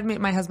 But I did meet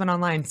my husband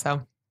online, so.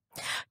 No,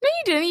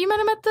 you didn't. You met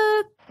him at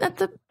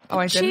the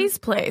I didn't? cheese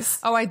place.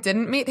 Oh, I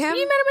didn't meet him?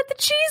 You met him at the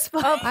cheese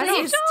place. Oh,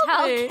 please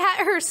tell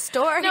Kat her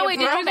story. No, wait,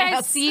 of did you guys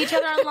romance. see each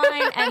other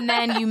online and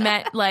then you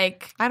met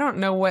like? I don't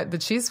know what the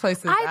cheese place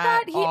is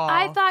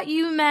I thought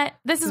you met.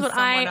 This is This what is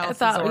someone I else's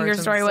thought your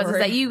origin story was. Is story.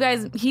 that you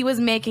guys? He was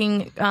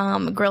making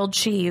grilled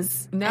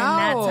cheese. No. and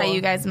that's how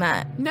you guys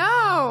met.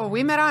 No,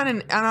 we met on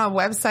a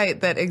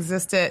website that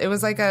existed. It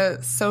was like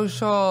a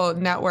social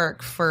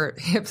network for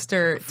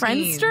hipster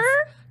teens. Friendster?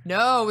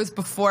 No, it was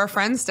before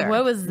Friendster.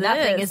 What was this?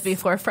 Nothing is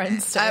before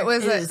Friendster. It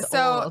was is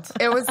old.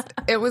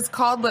 it was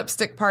called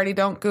Lipstick Party.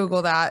 Don't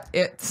Google that.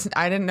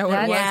 I didn't know what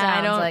That it was.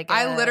 sounds like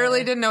I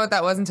literally didn't know what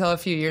that was until a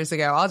few years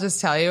ago. I'll just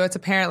tell you, it's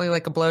apparently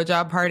like a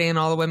blowjob party, and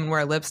all the women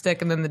wear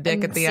lipstick, and then the dick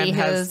And at the see end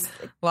has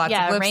lots of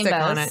lipstick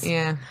on rainbows. it.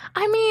 Yeah,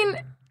 I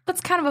mean, that's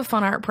kind of a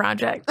fun art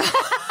project.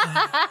 You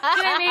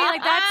know what I mean?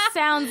 Like that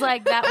sounds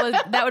like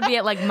that would be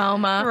at like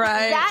MoMA.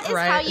 right. That is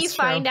right, how you it's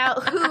find true.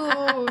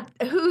 out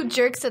who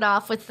jerks it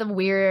off with the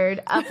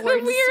weird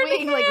upward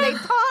swing, like they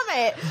palm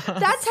it.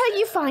 That's how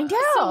you find out.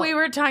 So we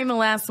were talking. The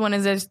last one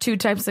is there's two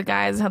types of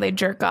guys how they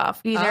jerk off.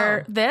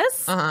 Either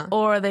this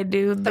or they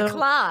do the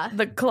claw.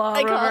 The claw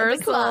They call it the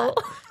reversal. claw.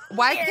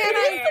 Why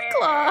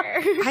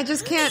can't I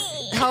just can't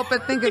help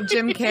but think of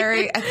Jim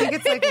Carrey. I think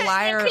it's like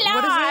liar. What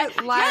is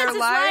it? Liar, yes, it's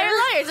liar.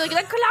 It's like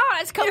the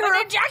claw is coming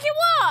to jack you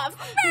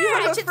off. You're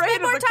I should afraid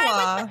spend of more the time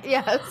claw. with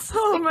yes.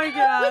 Oh my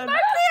god! my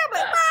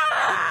family.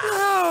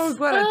 Oh,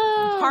 what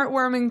a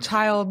heartwarming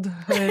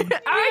childhood.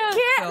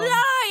 I can't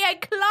lie. I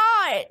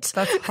claw it.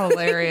 That's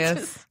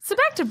hilarious. So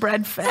back to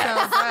bread fat.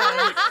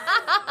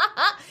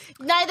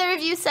 Neither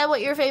of you said what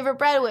your favorite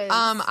bread was.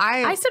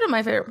 I said what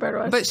my favorite bread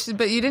was.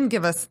 but you didn't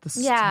give us the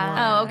story.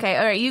 Yeah. Oh, okay.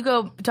 All right. You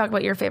go talk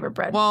about your favorite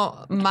bread.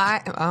 Well,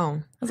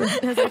 As I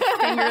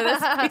finger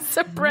this piece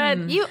of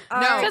bread. you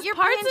are. No. Because You're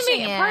part of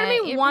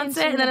me You're wants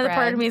it, pinching and then the another part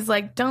bread. of me is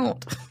like,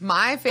 don't.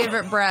 my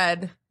favorite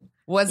bread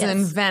was in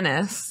Yes.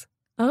 Venice.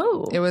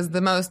 Oh. It was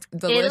the most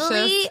delicious.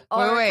 Italy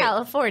or wait.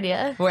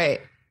 California.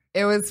 Wait.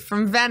 It was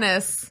from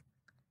Venice,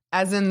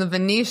 as in the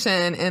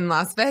Venetian in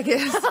Las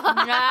Vegas.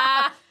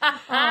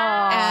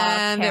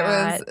 And it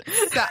was,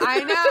 I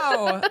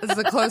know, it's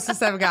the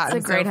closest I've gotten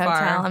It's a great so far.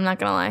 hotel. I'm not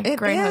going to lie. It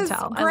great is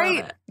hotel. I great.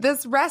 love it.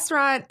 This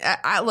restaurant,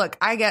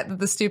 I get that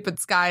the stupid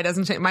sky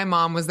doesn't change. My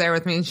mom was there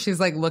with me and she's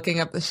like looking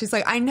up. She's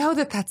like, I know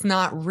that that's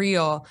not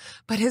real,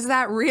 but is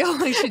that real?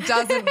 Like she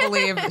doesn't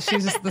believe.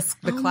 She's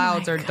just, the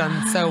clouds are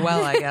done so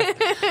well, I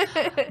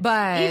guess.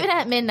 But Even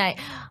at midnight.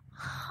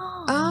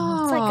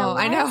 oh, It's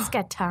like I know.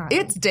 Alaska time.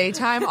 It's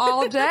daytime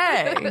all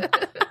day.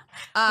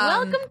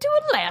 Welcome to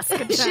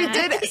Alaska. She time.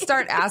 did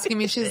start asking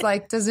me. She's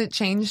like, "Does it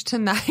change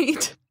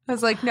tonight?" I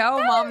was like, "No,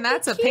 Mom,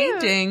 that's a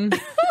painting.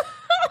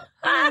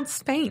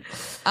 It's paint."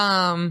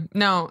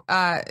 No.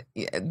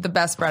 The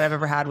best bread I've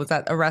ever had was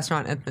at a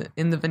restaurant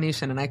in the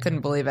Venetian, and I couldn't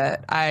believe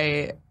it.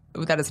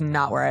 That is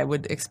not where I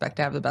would expect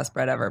to have the best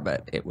bread ever,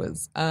 but it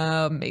was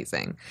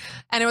amazing,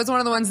 and it was one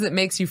of the ones that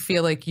makes you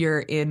feel like you're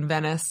in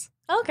Venice.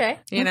 Okay.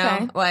 You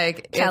know,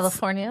 like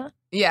California.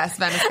 Yes,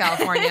 Venice,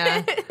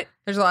 California.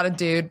 There's a lot of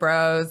dude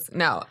bros.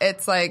 No,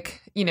 it's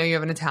like, you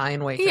have an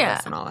Italian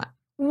waitress and all that.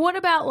 What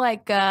about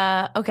like,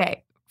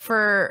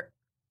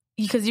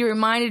 because you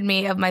reminded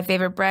me of my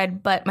favorite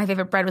bread, but my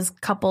favorite bread was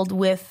coupled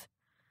with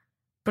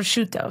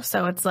prosciutto.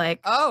 So it's like,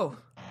 Oh,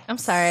 I'm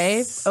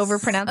sorry.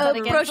 Overpronounce that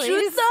again,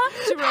 please.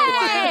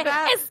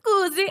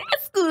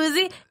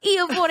 Scusi,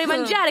 io vorrei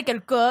mangiare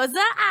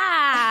qualcosa.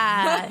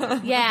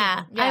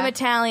 Yeah, I'm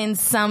Italian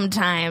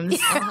sometimes.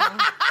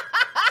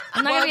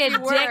 I'm not gonna be a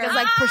dick. It's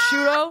like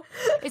prosciutto.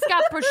 It's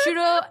got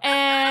prosciutto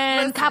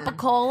and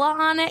capicola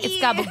on it.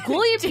 It's got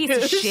gabagool, piece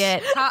of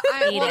shit.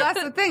 Well,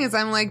 that's the thing is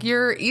I'm like,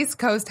 you're East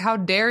Coast. How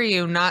dare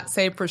you not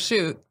say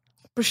prosciutto?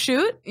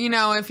 Prosciutto? You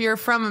know, if you're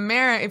from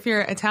America, if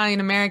you're Italian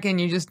American,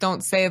 you just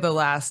don't say the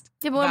last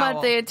Yeah, but what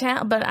about the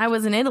Italian? But I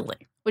was in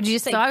Italy. Would you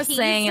say So I was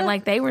saying it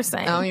like they were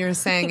saying. No, you were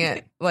saying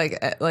it like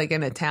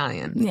an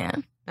Italian. Yeah.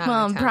 Not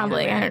Well, an Italian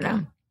probably. American. I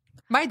don't know.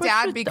 My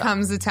dad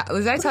becomes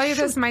Italian. Did I tell you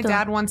this? My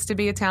dad wants to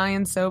be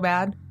Italian so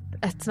bad.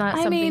 That's not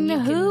I something mean, you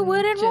who can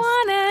wouldn't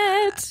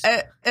just...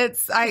 want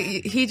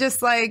it? He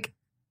just like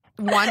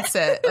wants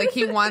it. Like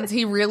he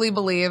really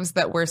believes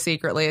that we're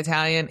secretly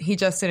Italian. He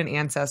just did an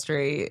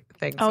ancestry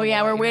thing. Oh,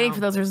 yeah. We're waiting for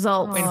those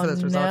results. Waiting for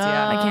those results,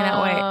 yeah. I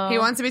cannot wait. He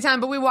wants to be Italian,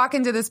 but we walk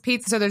into this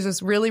pizza. So there's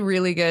this really,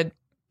 really good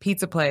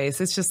pizza place.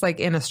 It's just like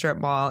in a strip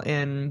mall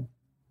in,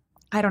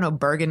 I don't know,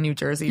 Bergen, New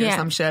Jersey or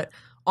some shit.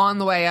 On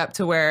the way up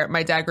to where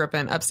my dad grew up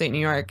in upstate New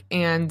York.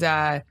 And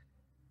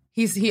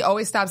he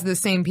always stops at the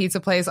same pizza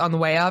place on the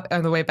way up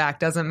and the way back.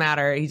 Doesn't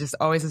matter. He just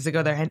always has to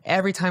go there. And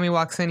every time he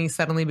walks in, he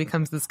suddenly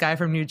becomes this guy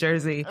from New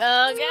Jersey. Oh,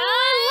 God.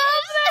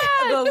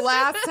 I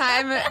love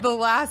that. The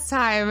last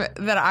time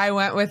that I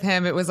went with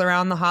him, it was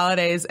around the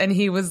holidays. And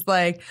he was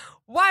like,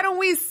 why don't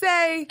we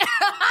say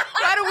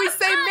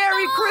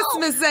Merry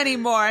Christmas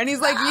anymore? And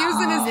he's like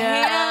using his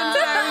hands.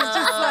 And I was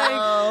just like,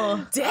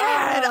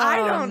 Dad,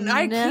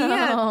 I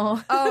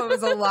can't. Oh, it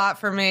was a lot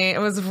for me.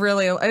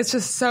 It's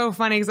just so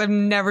funny because I've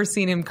never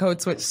seen him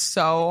code switch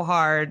so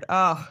hard.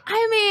 Oh,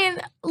 I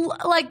mean,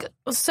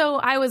 so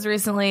I was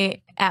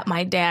recently at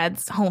my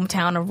dad's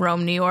hometown of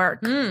Rome, New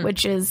York,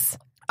 which is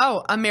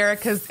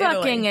America's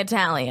fucking Italy.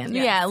 Italian.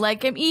 Yes. Yeah,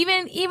 like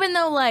even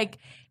though like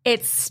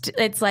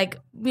it's like,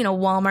 you know,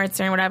 Walmart's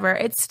or whatever,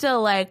 it's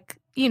still like,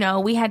 you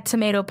know, we had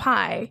tomato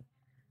pie,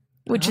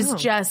 which is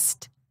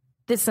just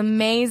this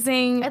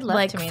amazing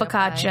like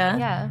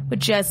focaccia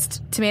with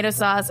just tomato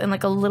sauce and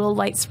like a little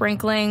light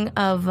sprinkling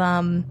of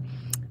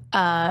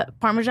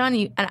Parmesan.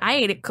 And I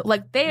ate it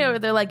like they're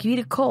like, you eat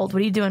it cold.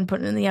 What are you doing?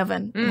 Putting it in the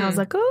oven. And I was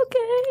like,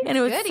 okay. And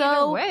it was good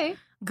so way.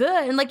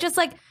 good. And like just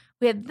like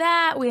we had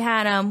that. We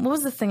had what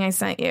was the thing I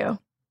sent you?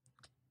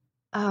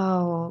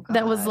 Oh, gosh.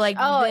 That was like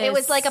it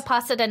was like a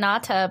pasta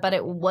donata, but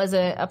it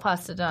wasn't a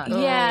pasta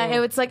donata.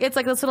 Yeah, it's like this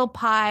little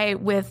pie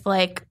with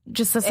like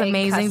just this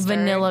amazing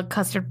vanilla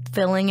custard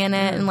filling in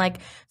it, and like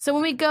so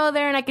when we go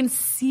there, and I can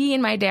see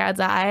in my dad's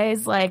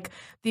eyes like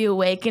the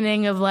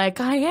awakening of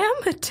like I am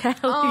Italian,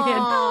 like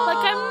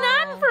I'm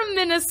not from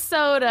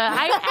Minnesota,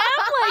 I am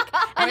like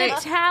an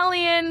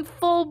Italian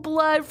full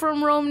blood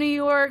from Rome, New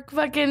York.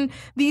 Fucking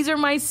these are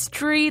my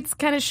streets,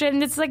 kind of shit,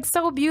 and it's like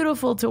so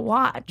beautiful to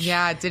watch.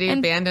 Yeah, did he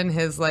abandon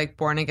his like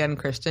born again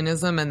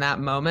Christianism in that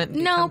moment?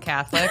 And become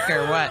Catholic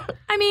or what?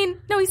 I mean,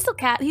 no, he's still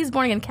he's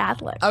born again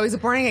Catholic. Oh, he's a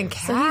born again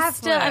Catholic. So he's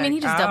still. I mean, he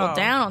just doubled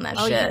down on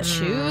that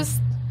shit.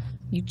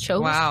 You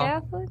chose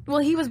Catholic? Well,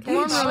 he was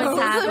born Roman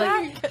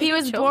Catholic. He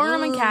was born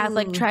Roman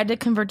Catholic, tried to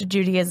convert to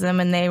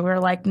Judaism, and they were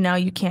like, no,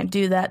 you can't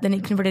do that. Then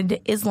he converted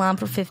to Islam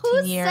for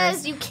 15 years. Who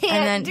says you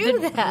can't do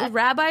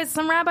that?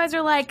 Some rabbis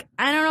are like,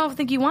 I don't know if I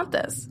think you want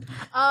this.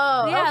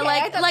 Oh, yeah,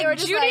 okay. like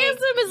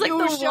Judaism is like the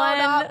one.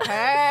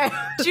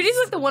 Judaism is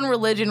like the one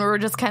religion where we're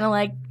just kind of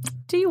like,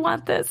 do you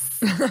want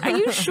this? Are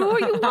you sure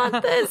you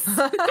want this?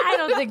 I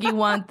don't think you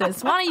want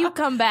this. Why don't you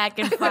come back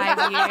in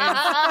 5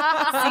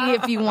 years, see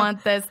if you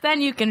want this?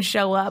 Then you can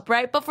show up,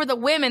 right? But for the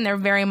women, they're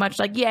very much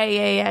like,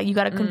 yeah, you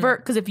got to convert,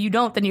 because if you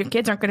don't, then your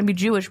kids aren't going to be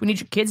Jewish. We need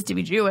your kids to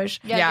be Jewish.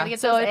 Yeah, you got to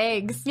get those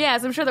eggs. Yeah,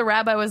 so I'm sure the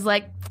rabbi was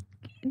like,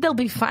 they'll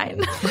be fine.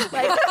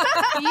 Like,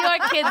 your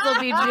kids will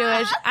be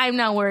Jewish. I'm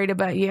not worried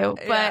about you.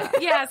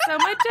 But yeah, so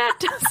my dad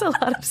does a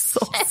lot of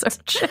soul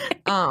searching.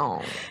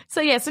 Oh. So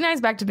yeah, so now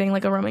he's back to being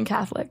like a Roman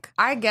Catholic.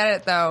 I get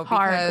it though.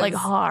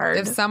 Hard.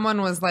 If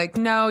someone was like,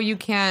 no, you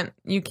can't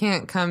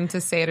come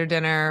to Seder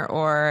dinner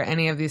or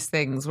any of these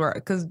things,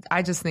 because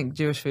I just think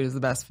Jewish food is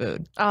the best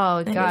food.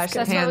 Oh gosh,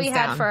 that's what we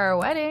had for our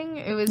wedding.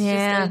 It was just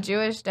a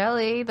Jewish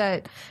deli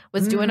that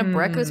was doing a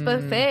breakfast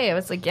buffet. I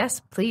was like,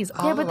 yes, please.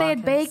 Yeah, but they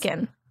had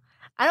bacon.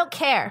 I don't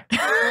care.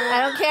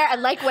 I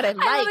like what I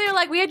like. I know,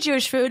 like we had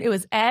Jewish food. It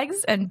was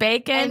eggs and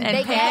bacon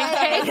and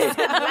pancakes.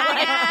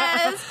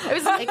 It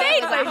was like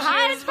things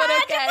I choose, but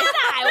okay.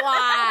 I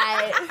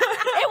want.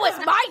 It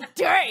was my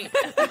day.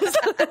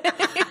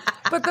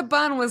 But the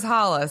bun was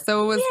challah,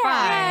 so it was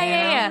fine.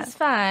 Yeah, it's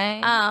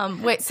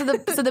fine. Wait, so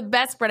the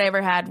best bread I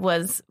ever had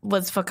was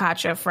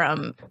focaccia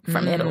from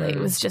Italy. It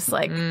was just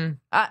like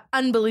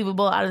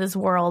unbelievable, out of this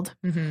world,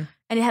 and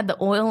it had the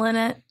oil in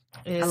it.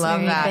 I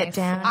love that.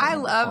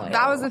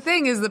 That was the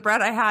thing, is the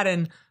bread I had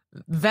in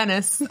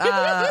Venice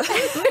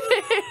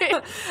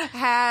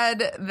had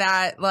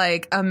that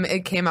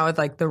it came out with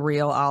like the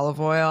real olive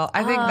oil.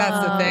 I think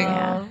that's the thing.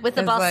 Yeah. With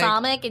the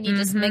balsamic and you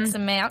just mix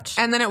and match.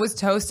 And then it was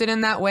toasted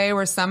in that way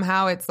where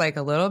somehow it's like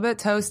a little bit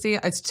toasty.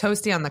 It's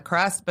toasty on the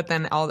crust, but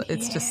then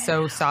it's just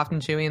so soft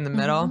and chewy in the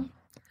middle.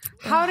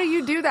 How do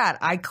you do that?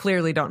 I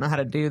clearly don't know how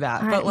to do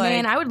that. But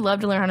man, I would love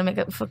to learn how to make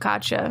a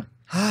focaccia.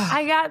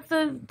 I got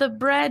the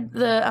bread,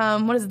 the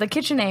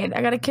KitchenAid.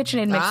 I got a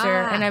KitchenAid mixer,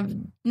 and I've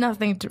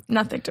nothing to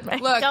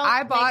make. Look,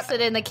 Don't mix it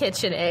in the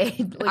KitchenAid.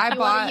 You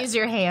want to use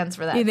your hands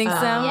for that. You think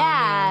so?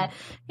 Yeah.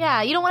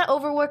 You don't want to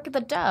overwork the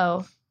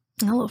dough.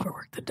 I'll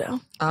overwork the dough.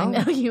 I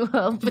know you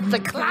will. But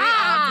the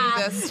I'll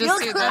do this.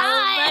 Just do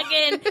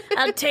that.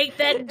 I'll take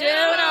that dough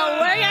and I'll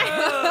work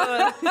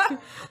it.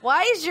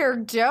 Why is your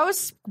dough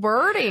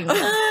squirting?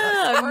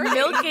 I'm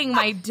milking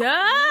my dough.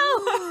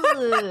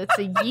 It's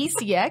a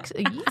yeasty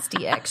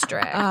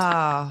extract.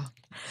 Oh,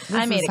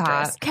 I made it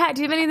gross. Kat,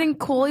 do you have anything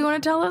cool you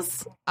want to tell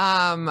us?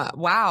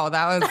 Wow,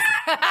 that was.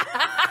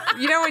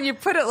 When you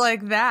put it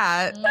like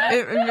that,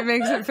 it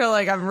makes it feel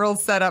like I'm real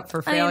set up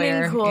for failure.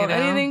 Anything cool?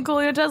 Anything cool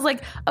you want to tell us?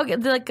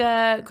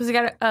 Because we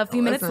got a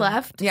few minutes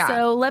left. Yeah.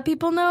 So let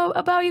people know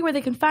about you, where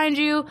they can find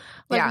you,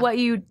 what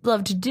you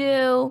love to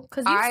do.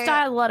 Because you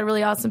style a lot of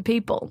really awesome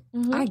people.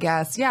 I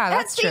guess. Yeah,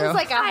 that's true. That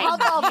seems like a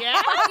humble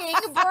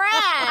fucking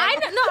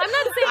brag. I'm not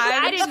saying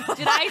I didn't.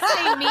 Did I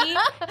say me?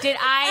 Did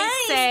I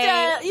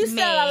say you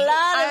me? said a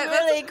lot of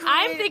really cool,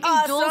 I'm thinking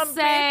awesome Dulce,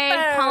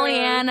 people.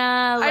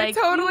 Pollyanna. I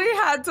totally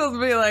had to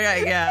be like,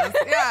 I guess.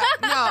 Yeah.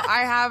 No,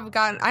 I have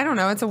gotten, I don't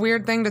know, it's a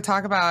weird thing to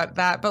talk about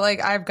that, but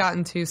I've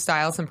gotten to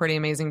style some pretty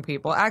amazing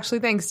people. Actually,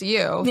 thanks to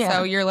you. Yeah.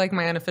 So you're like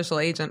my unofficial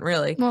agent,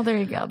 really. Well, there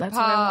you go. That's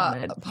what I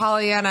wanted.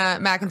 Pollyanna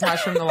McIntosh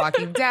from The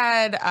Walking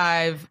Dead.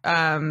 I've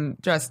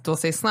dressed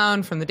Dulce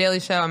Sloan from The Daily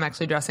Show. I'm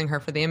actually dressing her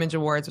for the Image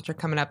Awards, which are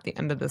coming up the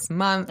end of this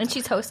month. And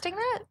she's hosting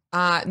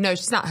that? No,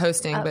 she's not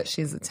hosting, but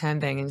she's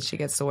attending, and she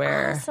gets to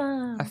wear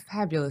a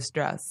fabulous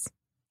dress.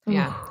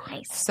 Yeah.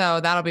 Nice. So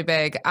that'll be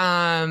big.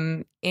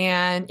 And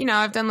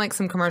I've done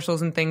some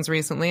commercials and things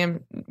recently,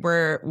 and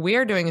we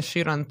are doing a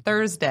shoot on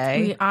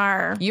Thursday. We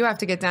are. You have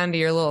to get down to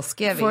your little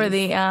skivvy. For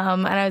the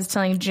and I was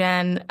telling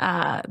Jen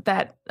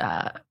that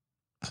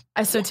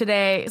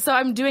so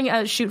I'm doing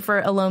a shoot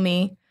for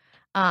Elomi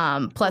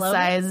plus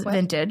size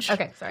vintage.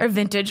 Okay, sorry. Or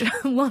vintage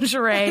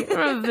lingerie.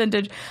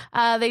 Vintage.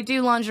 They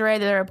do lingerie.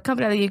 They're a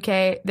company out of the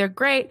UK. They're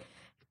great.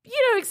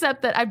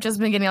 Except that I've just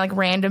been getting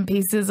random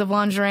pieces of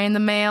lingerie in the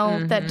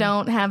mail that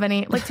don't have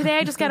any. Today,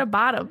 I just got a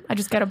bottom.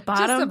 Just a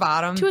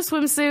bottom to a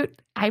swimsuit.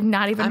 I'm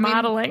not even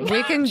modeling.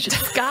 We can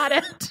just got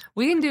it.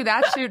 We can do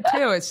that shoot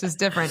too. It's just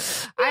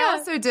different. Yeah. I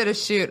also did a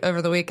shoot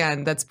over the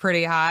weekend that's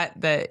pretty hot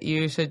that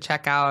you should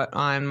check out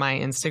on my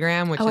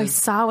Instagram. I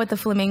saw with the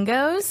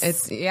flamingos. And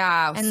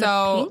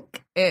the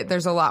pink.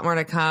 There's a lot more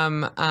to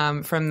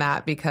come from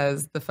that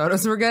because the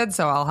photos were good.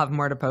 So I'll have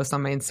more to post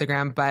on my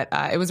Instagram. But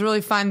it was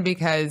really fun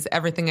because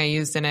everything I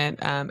used in it,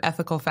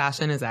 ethical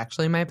fashion is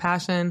actually my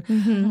passion.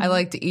 I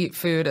like to eat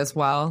food as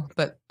well,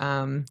 but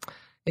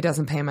it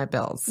doesn't pay my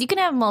bills. You can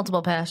have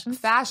multiple passions.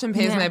 Fashion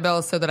pays my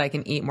bills so that I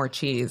can eat more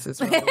cheese.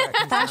 Is really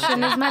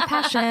fashion is my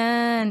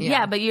passion.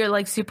 Yeah, but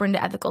you're super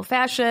into ethical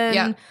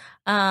fashion.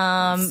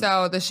 Yeah.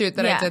 So the shoot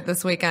that I did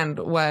this weekend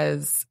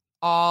was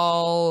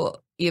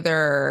all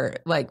either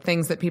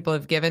things that people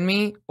have given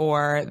me,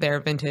 or they're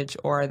vintage,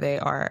 or they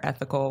are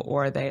ethical,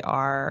 or they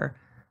are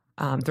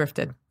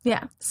thrifted.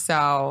 Yeah.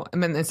 So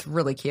it's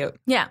really cute.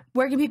 Yeah.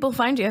 Where can people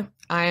find you?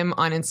 I'm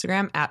on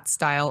Instagram at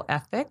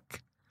 @styleethic,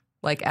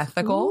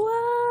 ethical.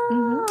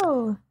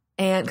 Wow.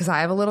 And because I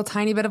have a little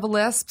tiny bit of a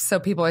lisp, so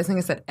people always think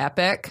I said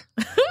epic.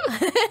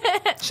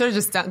 Should have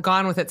just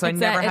gone with it, so I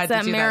never had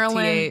to do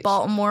Maryland, that TH.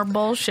 Baltimore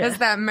bullshit. It's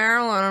that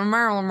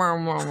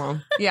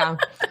Maryland. Yeah.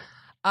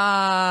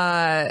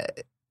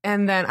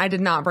 And then I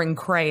did not bring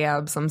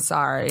crabs. I'm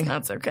sorry.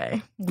 That's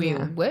okay.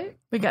 What?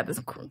 We got this.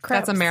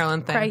 That's a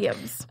Maryland thing.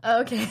 Crabs.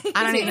 Okay.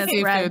 I don't eat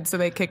seafood, so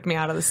they kicked me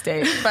out of the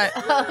state. But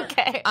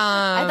okay.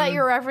 I thought you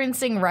were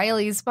referencing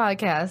Riley's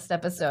podcast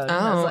episode. And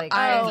I was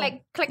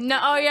like, click. No,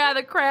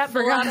 the crab.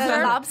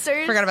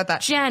 Lobsters. Forgot about that.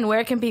 Jen,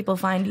 where can people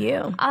find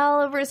you? All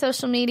over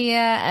social media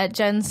at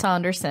Jen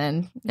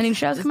Saunderson. Any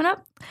shows coming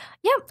up?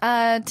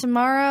 Yep.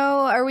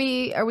 Tomorrow,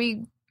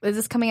 is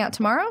this coming out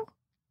tomorrow?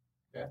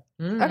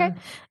 Mm. Okay.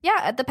 Yeah,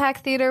 at the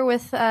Pack Theater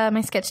with my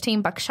sketch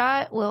team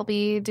Buckshot. We'll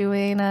be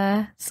doing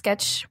a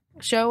sketch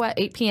show at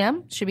 8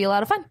 p.m. Should be a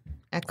lot of fun.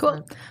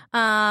 Excellent. Cool.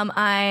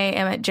 I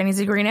am at Jenny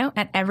Zigrino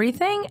at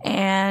everything.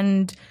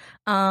 And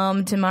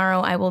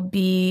tomorrow I will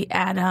be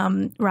at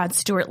Rod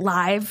Stewart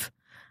Live.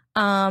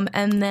 And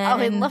then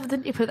I love the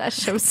name of that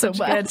show so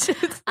much.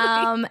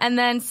 And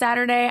then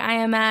Saturday I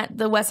am at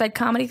the West Side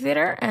Comedy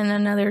Theater and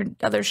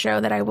another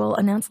show that I will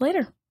announce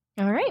later.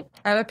 All right.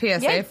 I have a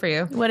PSA for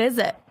you. What is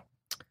it?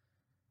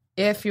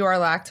 If you are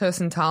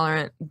lactose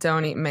intolerant,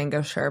 don't eat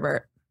mango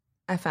sherbet.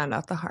 I found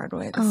out the hard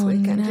way this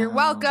weekend. No. You're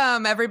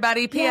welcome,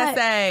 everybody. PSA.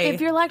 Yeah,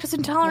 if you're lactose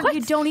intolerant,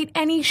 you don't eat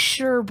any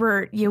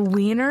sherbet, you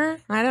wiener.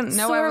 I don't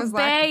know. I was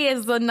Sorbet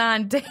is the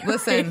non-dairy.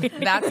 Listen,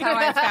 that's how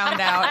I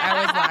found out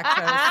I was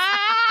lactose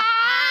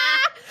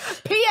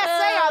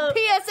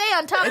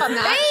on top of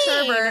not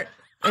bean. sherbet.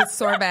 It's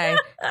sorbet.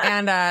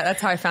 And that's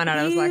how I found out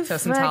I was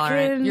lactose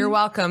intolerant. You're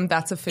welcome.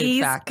 That's a food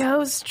East fact.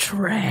 Coast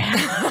trash.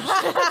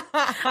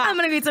 I'm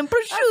going to eat some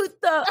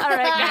prosciutto. All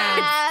right,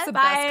 guys. It's the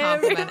best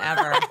compliment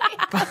ever.